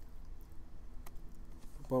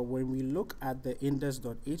 But when we look at the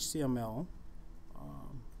index.html,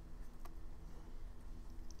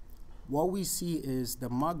 what we see is the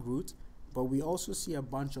mag root, but we also see a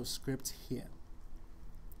bunch of scripts here,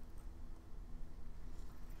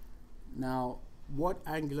 Now, what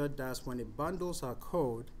Angular does when it bundles our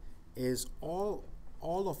code is all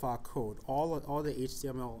of our code, all the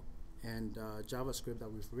HTML and JavaScript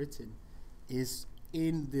that we've written is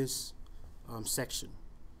in this section.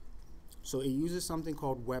 So it uses something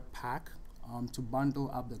called Webpack to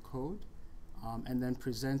bundle up the code and then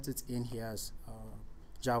present it in here as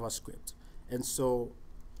JavaScript. And so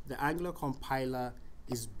the Angular compiler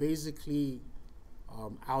is basically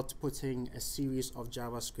outputting a series of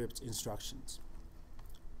JavaScript instructions.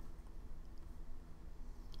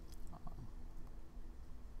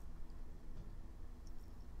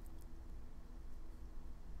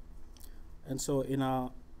 And so in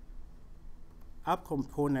our app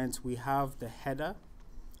component, we have the header,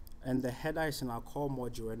 and the header is in our core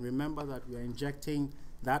module. And remember that we are injecting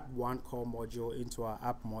that one core module into our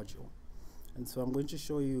app module. And so I'm going to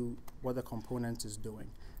show you what the component is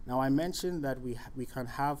doing. Now, I mentioned that we can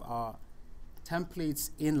have our templates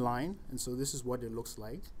inline, and so this is what it looks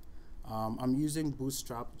like. I'm using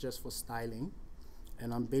Bootstrap just for styling,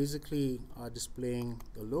 and I'm basically displaying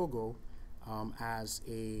the logo as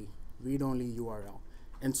a read-only URL.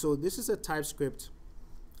 And so this is a TypeScript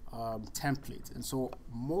template, and so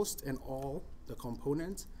most and all the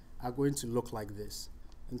components are going to look like this.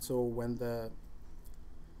 And so when the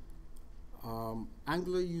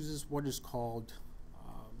Angular uses what is called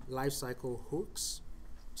lifecycle hooks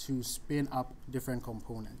to spin up different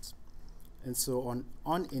components. And so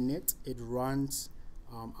on init, it runs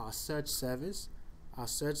our search service. Our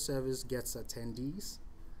search service gets attendees.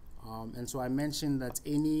 And so I mentioned that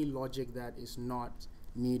any logic that is not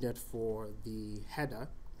needed for the header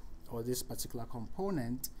or this particular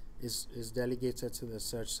component is delegated to the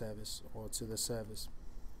search service or to the service.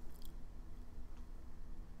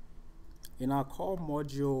 In our core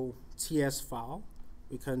module TS file,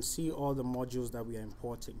 we can see all the modules that we are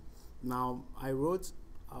importing. Now, I wrote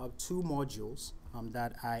 2 modules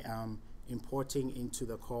that I am importing into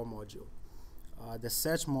the core module, the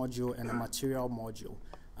search module and the material module,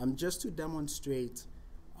 just to demonstrate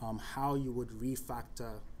how you would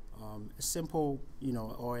refactor a simple,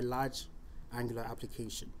 or a large Angular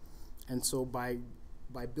application. And so by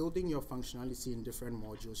building your functionality in different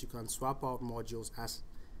modules, you can swap out modules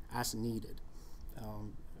as needed.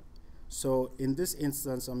 So in this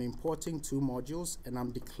instance, I'm importing 2 modules and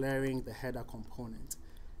I'm declaring the header component.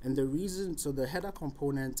 And the reason, so the header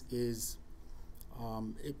component is,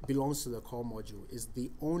 it belongs to the core module, is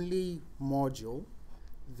the only module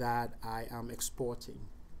that I am exporting,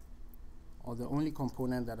 or the only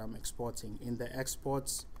component that I'm exporting in the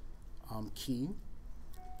exports key.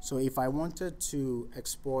 So if I wanted to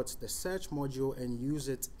export the search module and use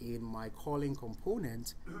it in my calling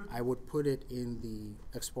component, I would put it in the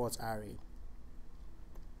exports array.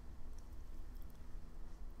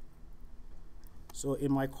 So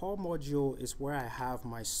in my core module is where I have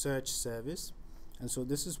my search service. And so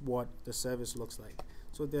this is what the service looks like.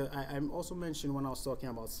 So I'm also mentioned when I was talking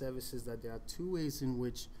about services that there are 2 ways in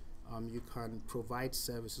which you can provide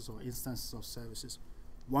services or instances of services.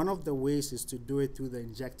 One of the ways is to do it through the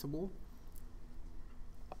injectable,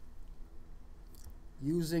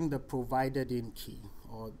 using the provided in key,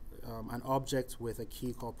 or an object with a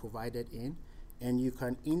key called provided in, and you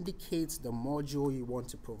can indicate the module you want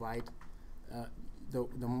to provide, the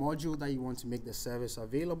module that you want to make the service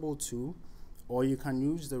available to, or you can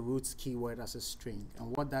use the root keyword as a string.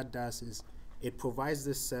 And what that does is it provides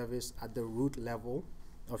this service at the root level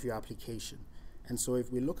of your application. And so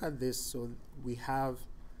if we look at this, so we have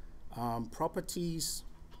properties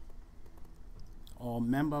or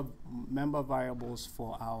member variables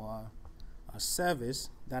for our service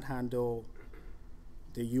that handle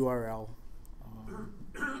the URL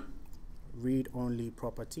read-only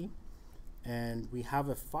property. And we have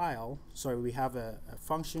a we have a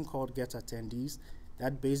function called getAttendees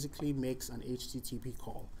that basically makes an HTTP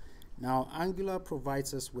call. Now, Angular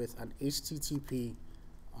provides us with an HTTP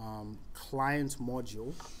client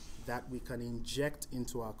module that we can inject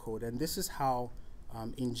into our code. And this is how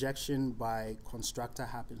injection by constructor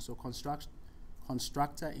happens. So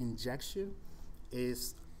constructor injection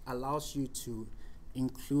allows you to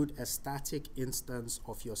include a static instance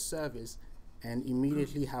of your service and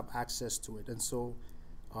immediately have access to it. And so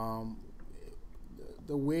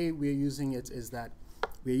the way we're using it is that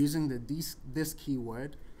we're using this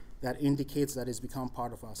keyword that indicates that it's become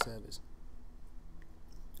part of our service.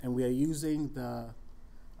 And we are using the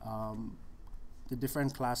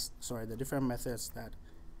different methods that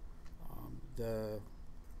the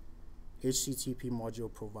HTTP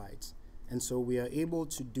module provides. And so we are able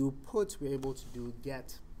to do put, we're able to do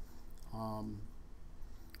get,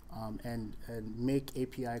 and make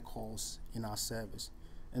API calls in our service.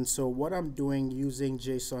 And so what I'm doing using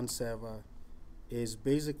JSON server is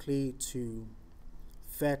basically to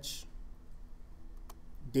fetch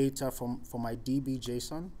data from my DB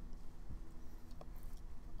JSON.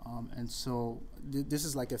 And so this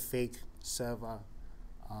is like a fake server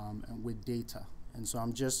and with data. And so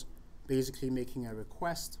I'm just basically making a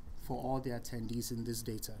request for all the attendees in this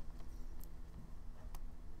data.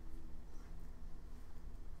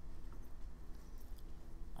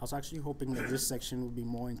 I was actually hoping that this section would be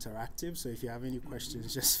more interactive, so if you have any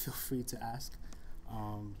questions, just feel free to ask.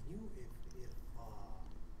 Can you, if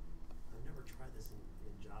I've never tried this in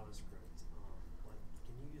JavaScript, like,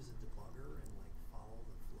 can you use a debugger and like follow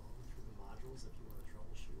the flow through the modules if you want to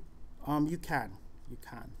troubleshoot? You can.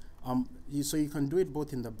 So you can do it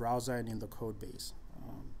both in the browser and in the code base.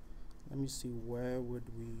 Let me see, where would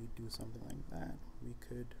we do something like that? We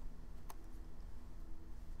could.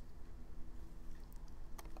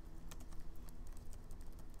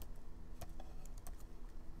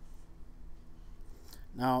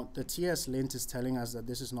 Now, the TS lint is telling us that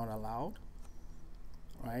this is not allowed,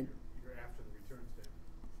 right? You're after the return statement.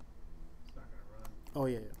 It's not going to run. Oh,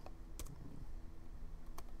 yeah.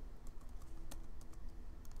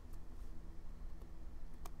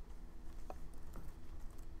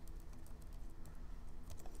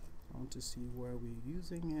 I want to see where we're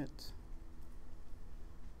using it.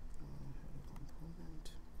 Header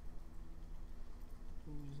component.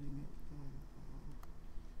 Using it.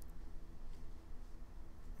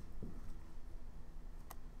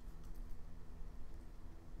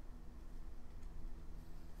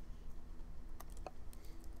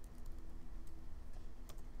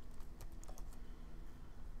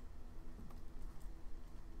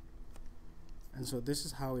 And so this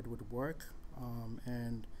is how it would work,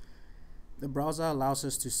 and the browser allows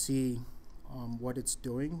us to see what it's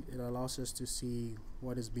doing. It allows us to see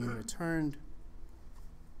what is being returned.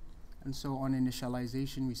 And so on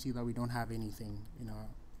initialization, we see that we don't have anything in our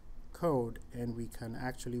code, and we can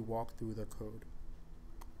actually walk through the code.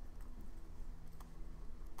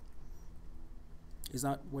 Is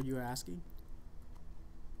that what you're asking?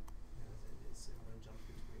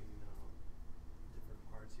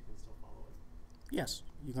 Yes,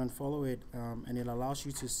 you can follow it, and it allows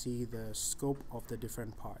you to see the scope of the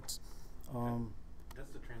different parts.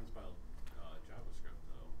 That's the transpiled JavaScript,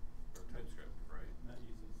 though, or TypeScript, right? That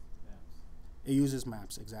uses maps. It uses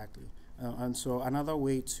maps, exactly. And so another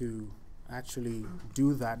way to actually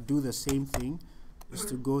do that, do the same thing, is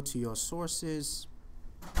to go to your sources,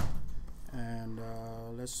 and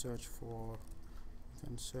let's search for, you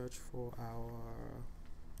can search for our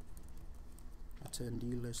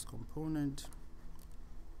attendee list component.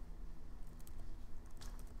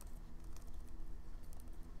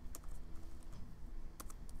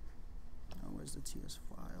 Where's the TS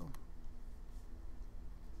file?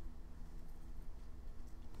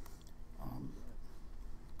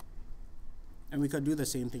 And we could do the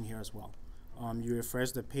same thing here as well. You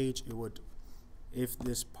refresh the page, it would, if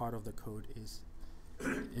this part of the code is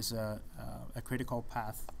a critical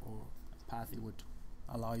path or path, it would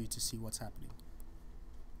allow you to see what's happening.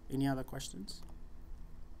 Any other questions?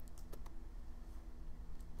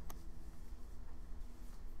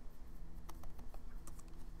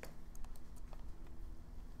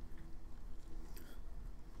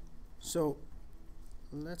 So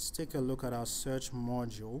let's take a look at our search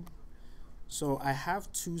module. So I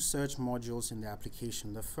have two search modules in the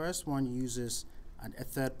application. The first one uses a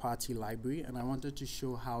third-party library, and I wanted to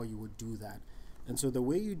show how you would do that. And so the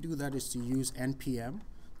way you do that is to use npm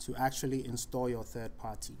to actually install your third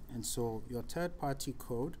party. And so your third-party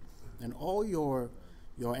code and all your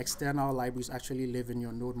external libraries actually live in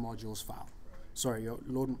your node modules file. Sorry, your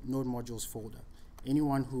node modules folder.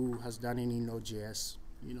 Anyone who has done any Node.js,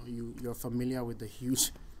 you're familiar with the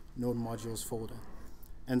huge node modules folder.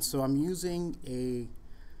 And so I'm using a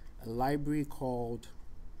library called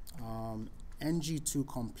ng2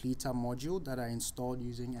 completer module that I installed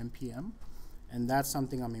using npm, and that's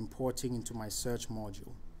something I'm importing into my search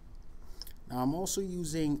module. Now I'm also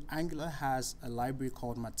using, Angular has a library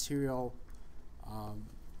called material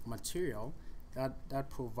that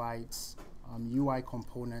provides UI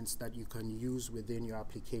components that you can use within your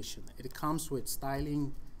application. It comes with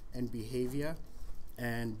styling and behavior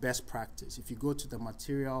and best practice. If you go to the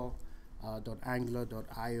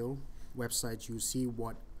material.angular.io website, you see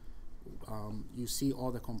you see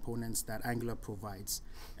all the components that Angular provides,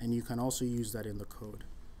 and you can also use that in the code.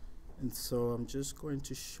 And so I'm just going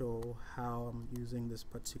to show how I'm using this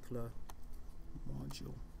particular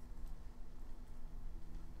module.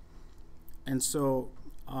 And so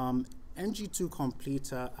ng2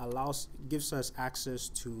 completer gives us access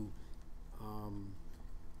to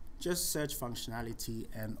just search functionality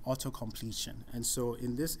and auto-completion. And so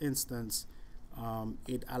in this instance,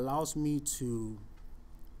 it allows me to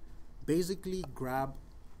basically grab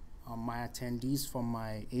my attendees from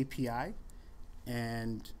my API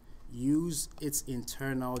and use its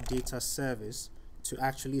internal data service to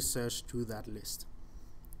actually search through that list.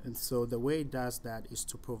 And so the way it does that is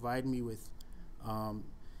to provide me with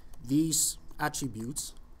these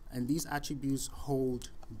attributes, and these attributes hold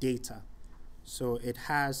data. So it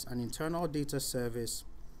has an internal data service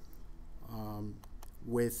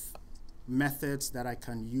with methods that I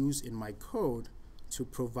can use in my code to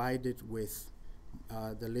provide it with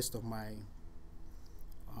the list of my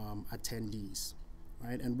attendees,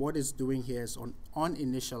 right? And what it's doing here is on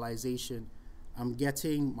initialization, I'm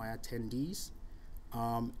getting my attendees,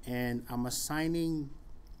 and I'm assigning,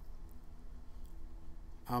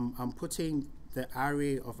 I'm putting the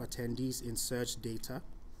array of attendees in search data,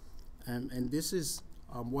 and this is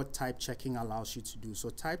what type checking allows you to do. So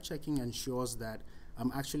type checking ensures that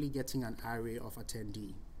I'm actually getting an array of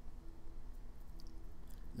attendee.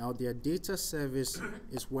 Now their data service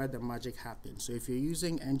is where the magic happens. So if you're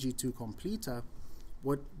using ng2 completer,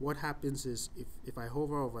 what happens is if I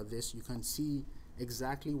hover over this, you can see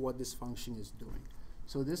exactly what this function is doing.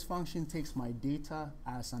 So this function takes my data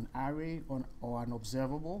as an array or an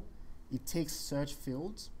observable. It takes search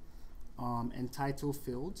fields and title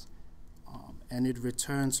fields, and it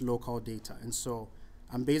returns local data. And so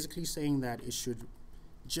I'm basically saying that it should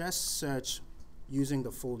just search using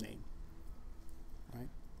the full name, right?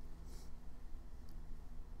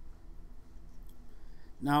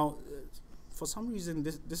 Now, for some reason,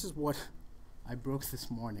 this is what I broke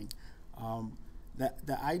this morning.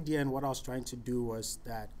 The idea and what I was trying to do was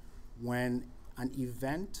that when an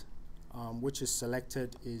event which is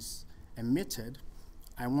selected is emitted,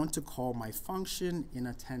 I want to call my function in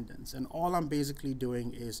attendance. And all I'm basically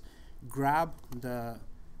doing is grab the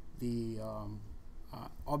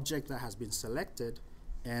object that has been selected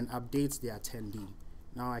and updates the attendee.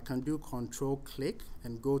 Now I can do control-click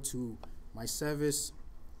and go to my service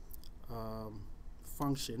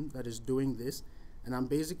function that is doing this, and I'm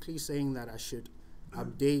basically saying that I should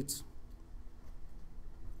update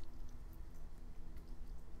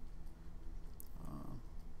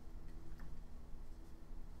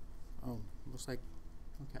oh, looks like,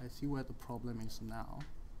 okay, I see where the problem is now.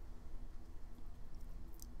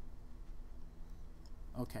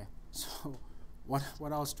 Okay, so what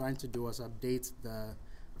I was trying to do was update the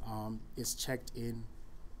is checked in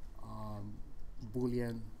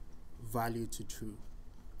Boolean value to true,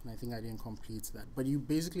 and I think I didn't complete that, but you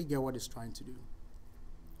basically get what it's trying to do,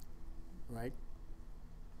 right?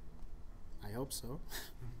 I hope so.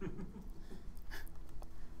 Okay,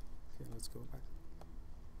 let's go back.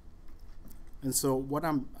 And so what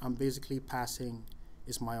I'm basically passing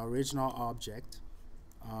is my original object,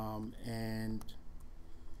 and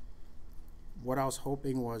what I was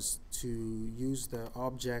hoping was to use the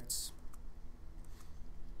objects,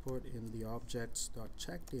 put in the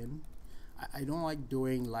objects.checkedIn. I don't like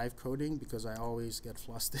doing live coding because I always get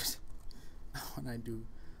flustered when I do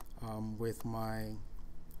with my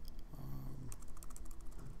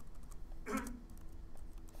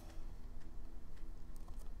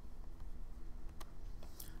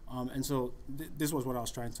and so this was what I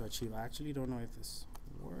was trying to achieve. I actually don't know if this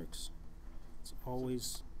works. It's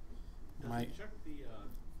always Does it check the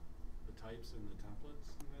types and the templates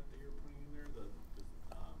that you're putting in there, the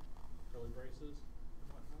curly braces and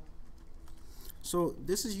whatnot? So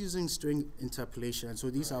this is using string interpolation. So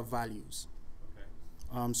these are values.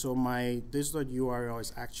 Okay. So my this.url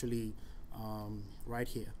is actually right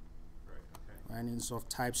here. Right. Okay. Right, and of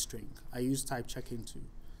type string. I use type checking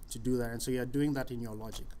to do that, and so you're doing that in your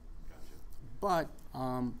logic. Gotcha. But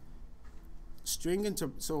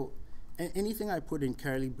so anything I put in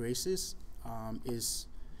curly braces is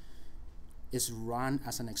run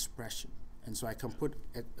as an expression, and so I can put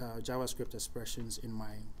JavaScript expressions in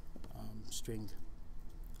my string,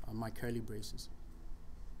 my curly braces.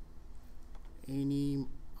 Any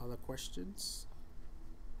other questions?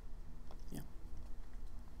 Yeah.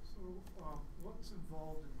 So what's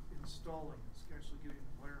involved in installing this, actually getting an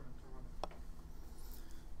environment to run it?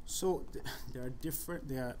 So there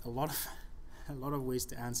are a lot of ways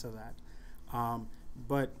to answer that,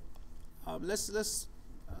 but let's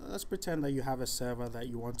pretend that you have a server that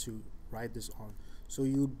you want to write this on. So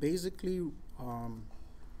you basically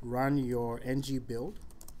run your ng build,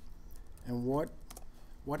 and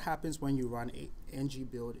what happens when you run a ng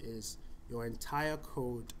build is your entire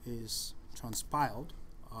code is transpiled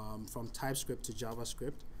from TypeScript to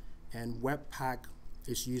JavaScript, and Webpack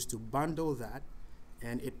is used to bundle that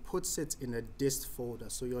and it puts it in a dist folder.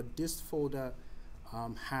 So your dist folder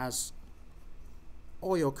has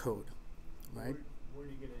all your code, right? Where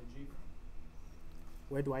do you get ng from?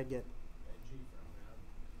 Where do I get? ng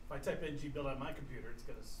from. If I type ng build on my computer, it's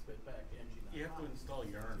going to spit back ng. You have to install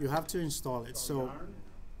Yarn. You have to install it. Install So, Yarn?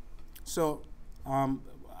 so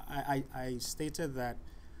I stated that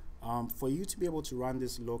for you to be able to run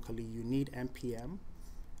this locally, you need npm,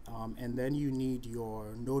 and then you need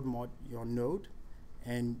your node,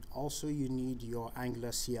 and also you need your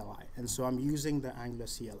Angular CLI. And so I'm using the Angular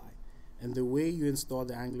CLI. And the way you install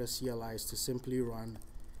the Angular CLI is to simply run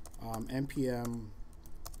npm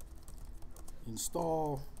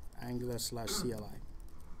install Angular/CLI.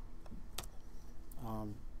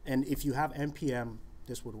 And if you have npm,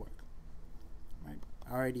 this would work. Right?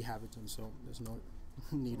 I already have it, and so there's no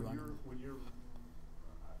need running. When you're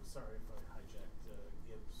sorry if I hijacked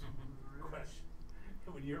Gibbs' question.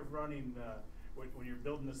 When you're running, when you're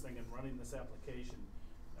building this thing and running this application,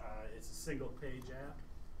 it's a single page app,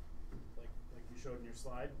 like you showed in your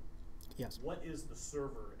slide. Yes. What is the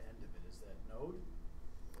server end of it? Is that Node,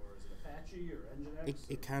 or is it Apache or Nginx?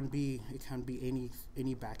 It can be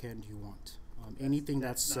any backend you want. Anything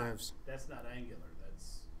that serves. That's not Angular.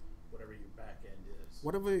 That's whatever your backend is.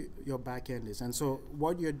 Whatever your backend is. And so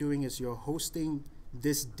what you're doing is you're hosting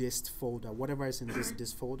this dist folder. Whatever is in this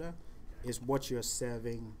dist folder is what you're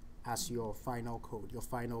serving as your final code, your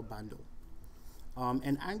final bundle.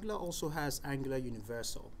 And Angular also has Angular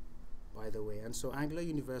Universal, by the way. And so Angular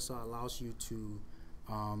Universal allows you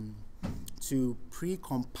to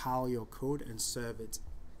pre-compile your code and serve it.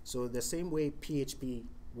 So the same way PHP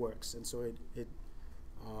works. And so it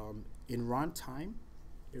in runtime,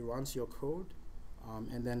 it runs your code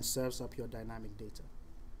and then serves up your dynamic data.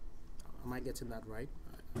 Am I getting that right?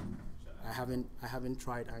 I haven't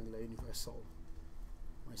tried Angular Universal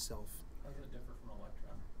myself. How does it differ from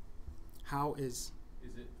Electron? How is?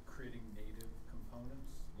 Is it creating native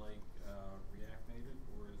components like React Native,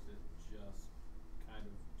 or is it just kind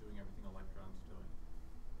of doing everything Electron's doing?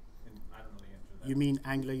 And I don't know the answer to that. You mean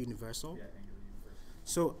Angular Universal? Yeah, Angular Universal.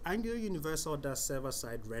 So Angular Universal does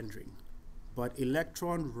server-side rendering, but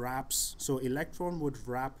Electron wraps. So Electron would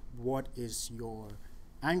wrap what is your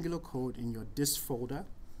Angular code in your dist folder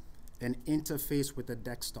and interface with the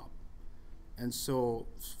desktop. And so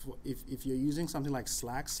if you're using something like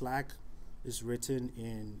Slack is written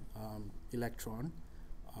in Electron.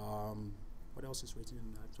 What else is written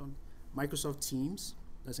in Electron? Microsoft Teams.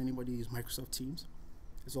 Does anybody use Microsoft Teams?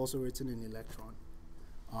 It's also written in Electron.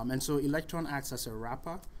 And so Electron acts as a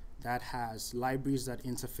wrapper that has libraries that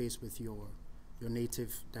interface with your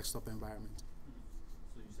native desktop environment.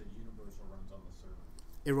 So you said Universal runs on the server.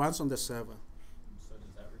 It runs on the server. So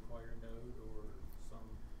does that require Node or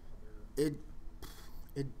some other?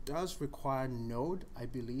 It does require Node, I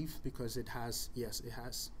believe, because it has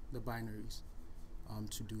the binaries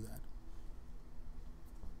to do that.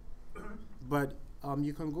 But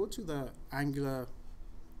you can go to the Angular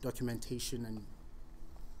documentation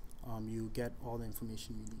and you get all the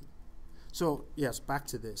information you need. So yes, back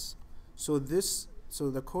to this. So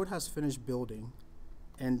the code has finished building,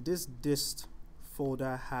 and this dist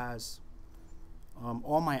folder has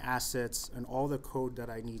all my assets and all the code that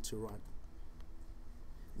I need to run.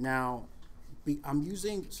 Now, I'm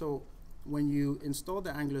using, so when you install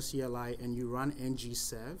the Angular CLI and you run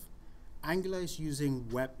ngserve, Angular is using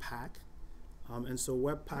Webpack. And so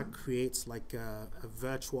Webpack creates like a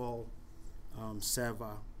virtual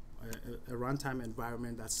server, a runtime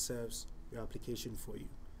environment that serves your application for you.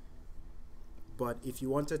 But if you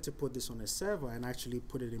wanted to put this on a server and actually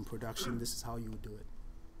put it in production, this is how you would do it.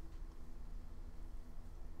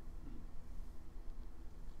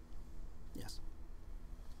 Yes.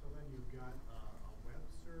 So then you've got a web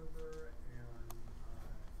server and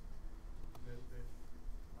that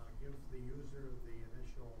gives the user the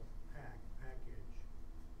initial package,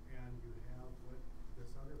 and you have this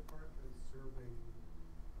other part that's serving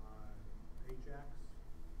AJAX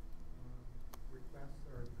requests,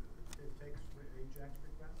 or it takes AJAX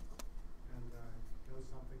requests and does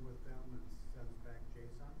something with them and sends back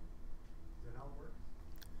JSON. Is that how it works?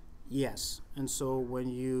 Yes, and so when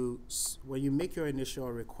you make your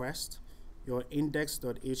initial request, your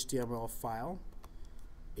index.html file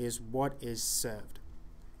is what is served.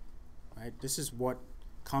 Right? This is what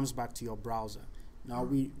comes back to your browser. Now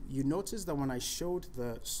you notice that when I showed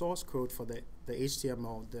the source code for the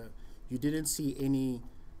HTML, you didn't see any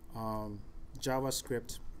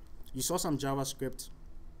JavaScript. You saw some JavaScript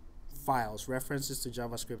files, references to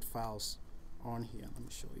JavaScript files on here. Let me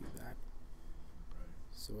show you that.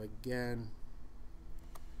 So again,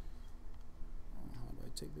 how do I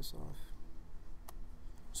take this off?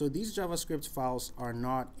 So these JavaScript files are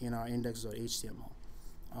not in our index.html.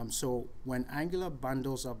 So when Angular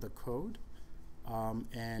bundles up the code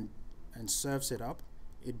and serves it up,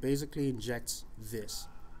 it basically injects this.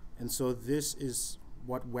 And so this is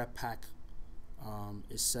what Webpack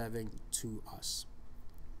is serving to us.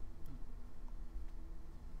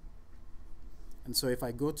 And so if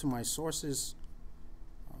I go to my sources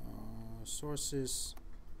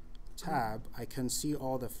tab, I can see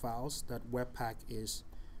all the files that Webpack is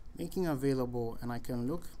making available, and I can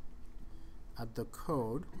look at the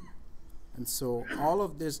code. And so all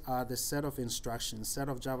of these are the set of instructions, set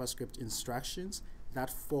of JavaScript instructions that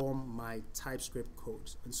form my TypeScript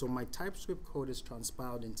code. And so my TypeScript code is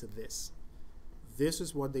transpiled into this. This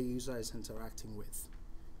is what the user is interacting with,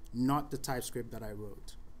 not the TypeScript that I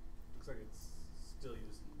wrote. Looks like it's still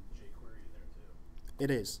using jQuery there too.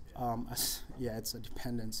 It is. Yeah. Yeah, it's a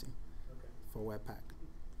dependency for Webpack.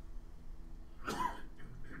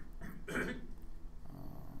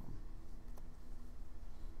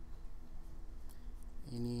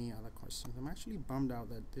 Any other questions? I'm actually bummed out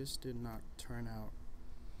that this did not turn out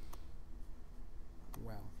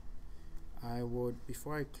well. I would,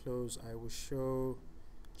 before I close, I will show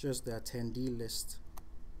just the attendee list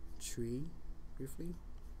tree briefly.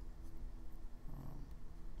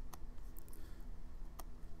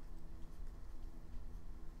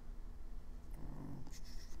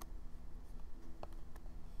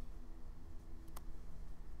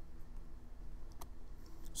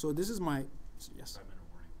 So this is my, yes. 5-minute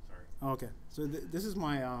warning, sorry. Okay, so this is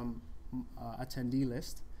my attendee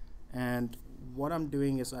list, and what I'm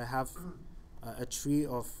doing is I have a tree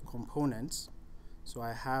of components. So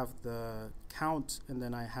I have the count, and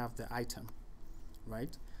then I have the item,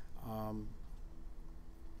 right?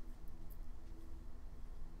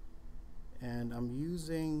 And I'm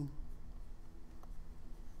using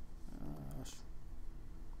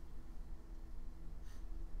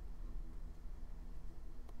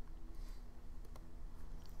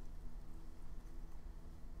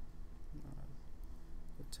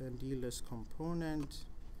attendee list component,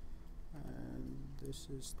 and this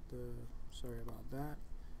is the, sorry about that,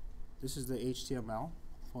 this is the HTML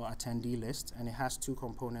for attendee list, and it has two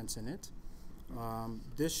components in it.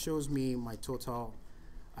 This shows me my total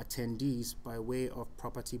attendees by way of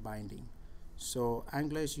property binding. So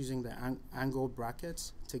Angular is using the angle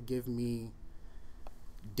brackets to give me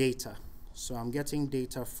data. So I'm getting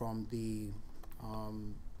data from the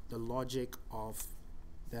logic of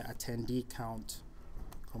the attendee count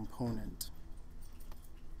component.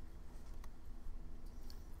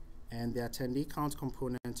 And the attendee count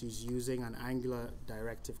component is using an Angular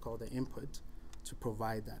directive called the input to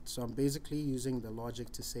provide that. So I'm basically using the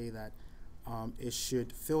logic to say that it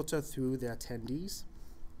should filter through the attendees,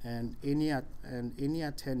 and any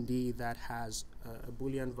attendee that has a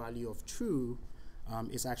Boolean value of true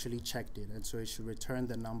is actually checked in, and so it should return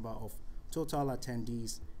the number of total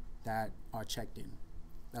attendees that are checked in.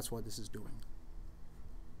 That's what this is doing.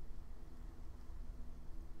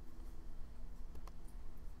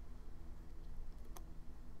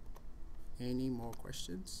 Any more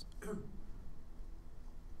questions?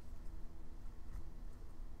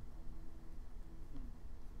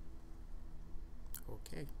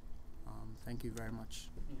 Okay. Thank you very much.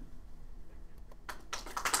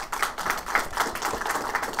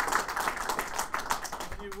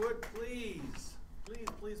 If you would please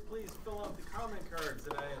fill out the comment cards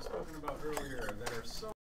that I have spoken about earlier that are so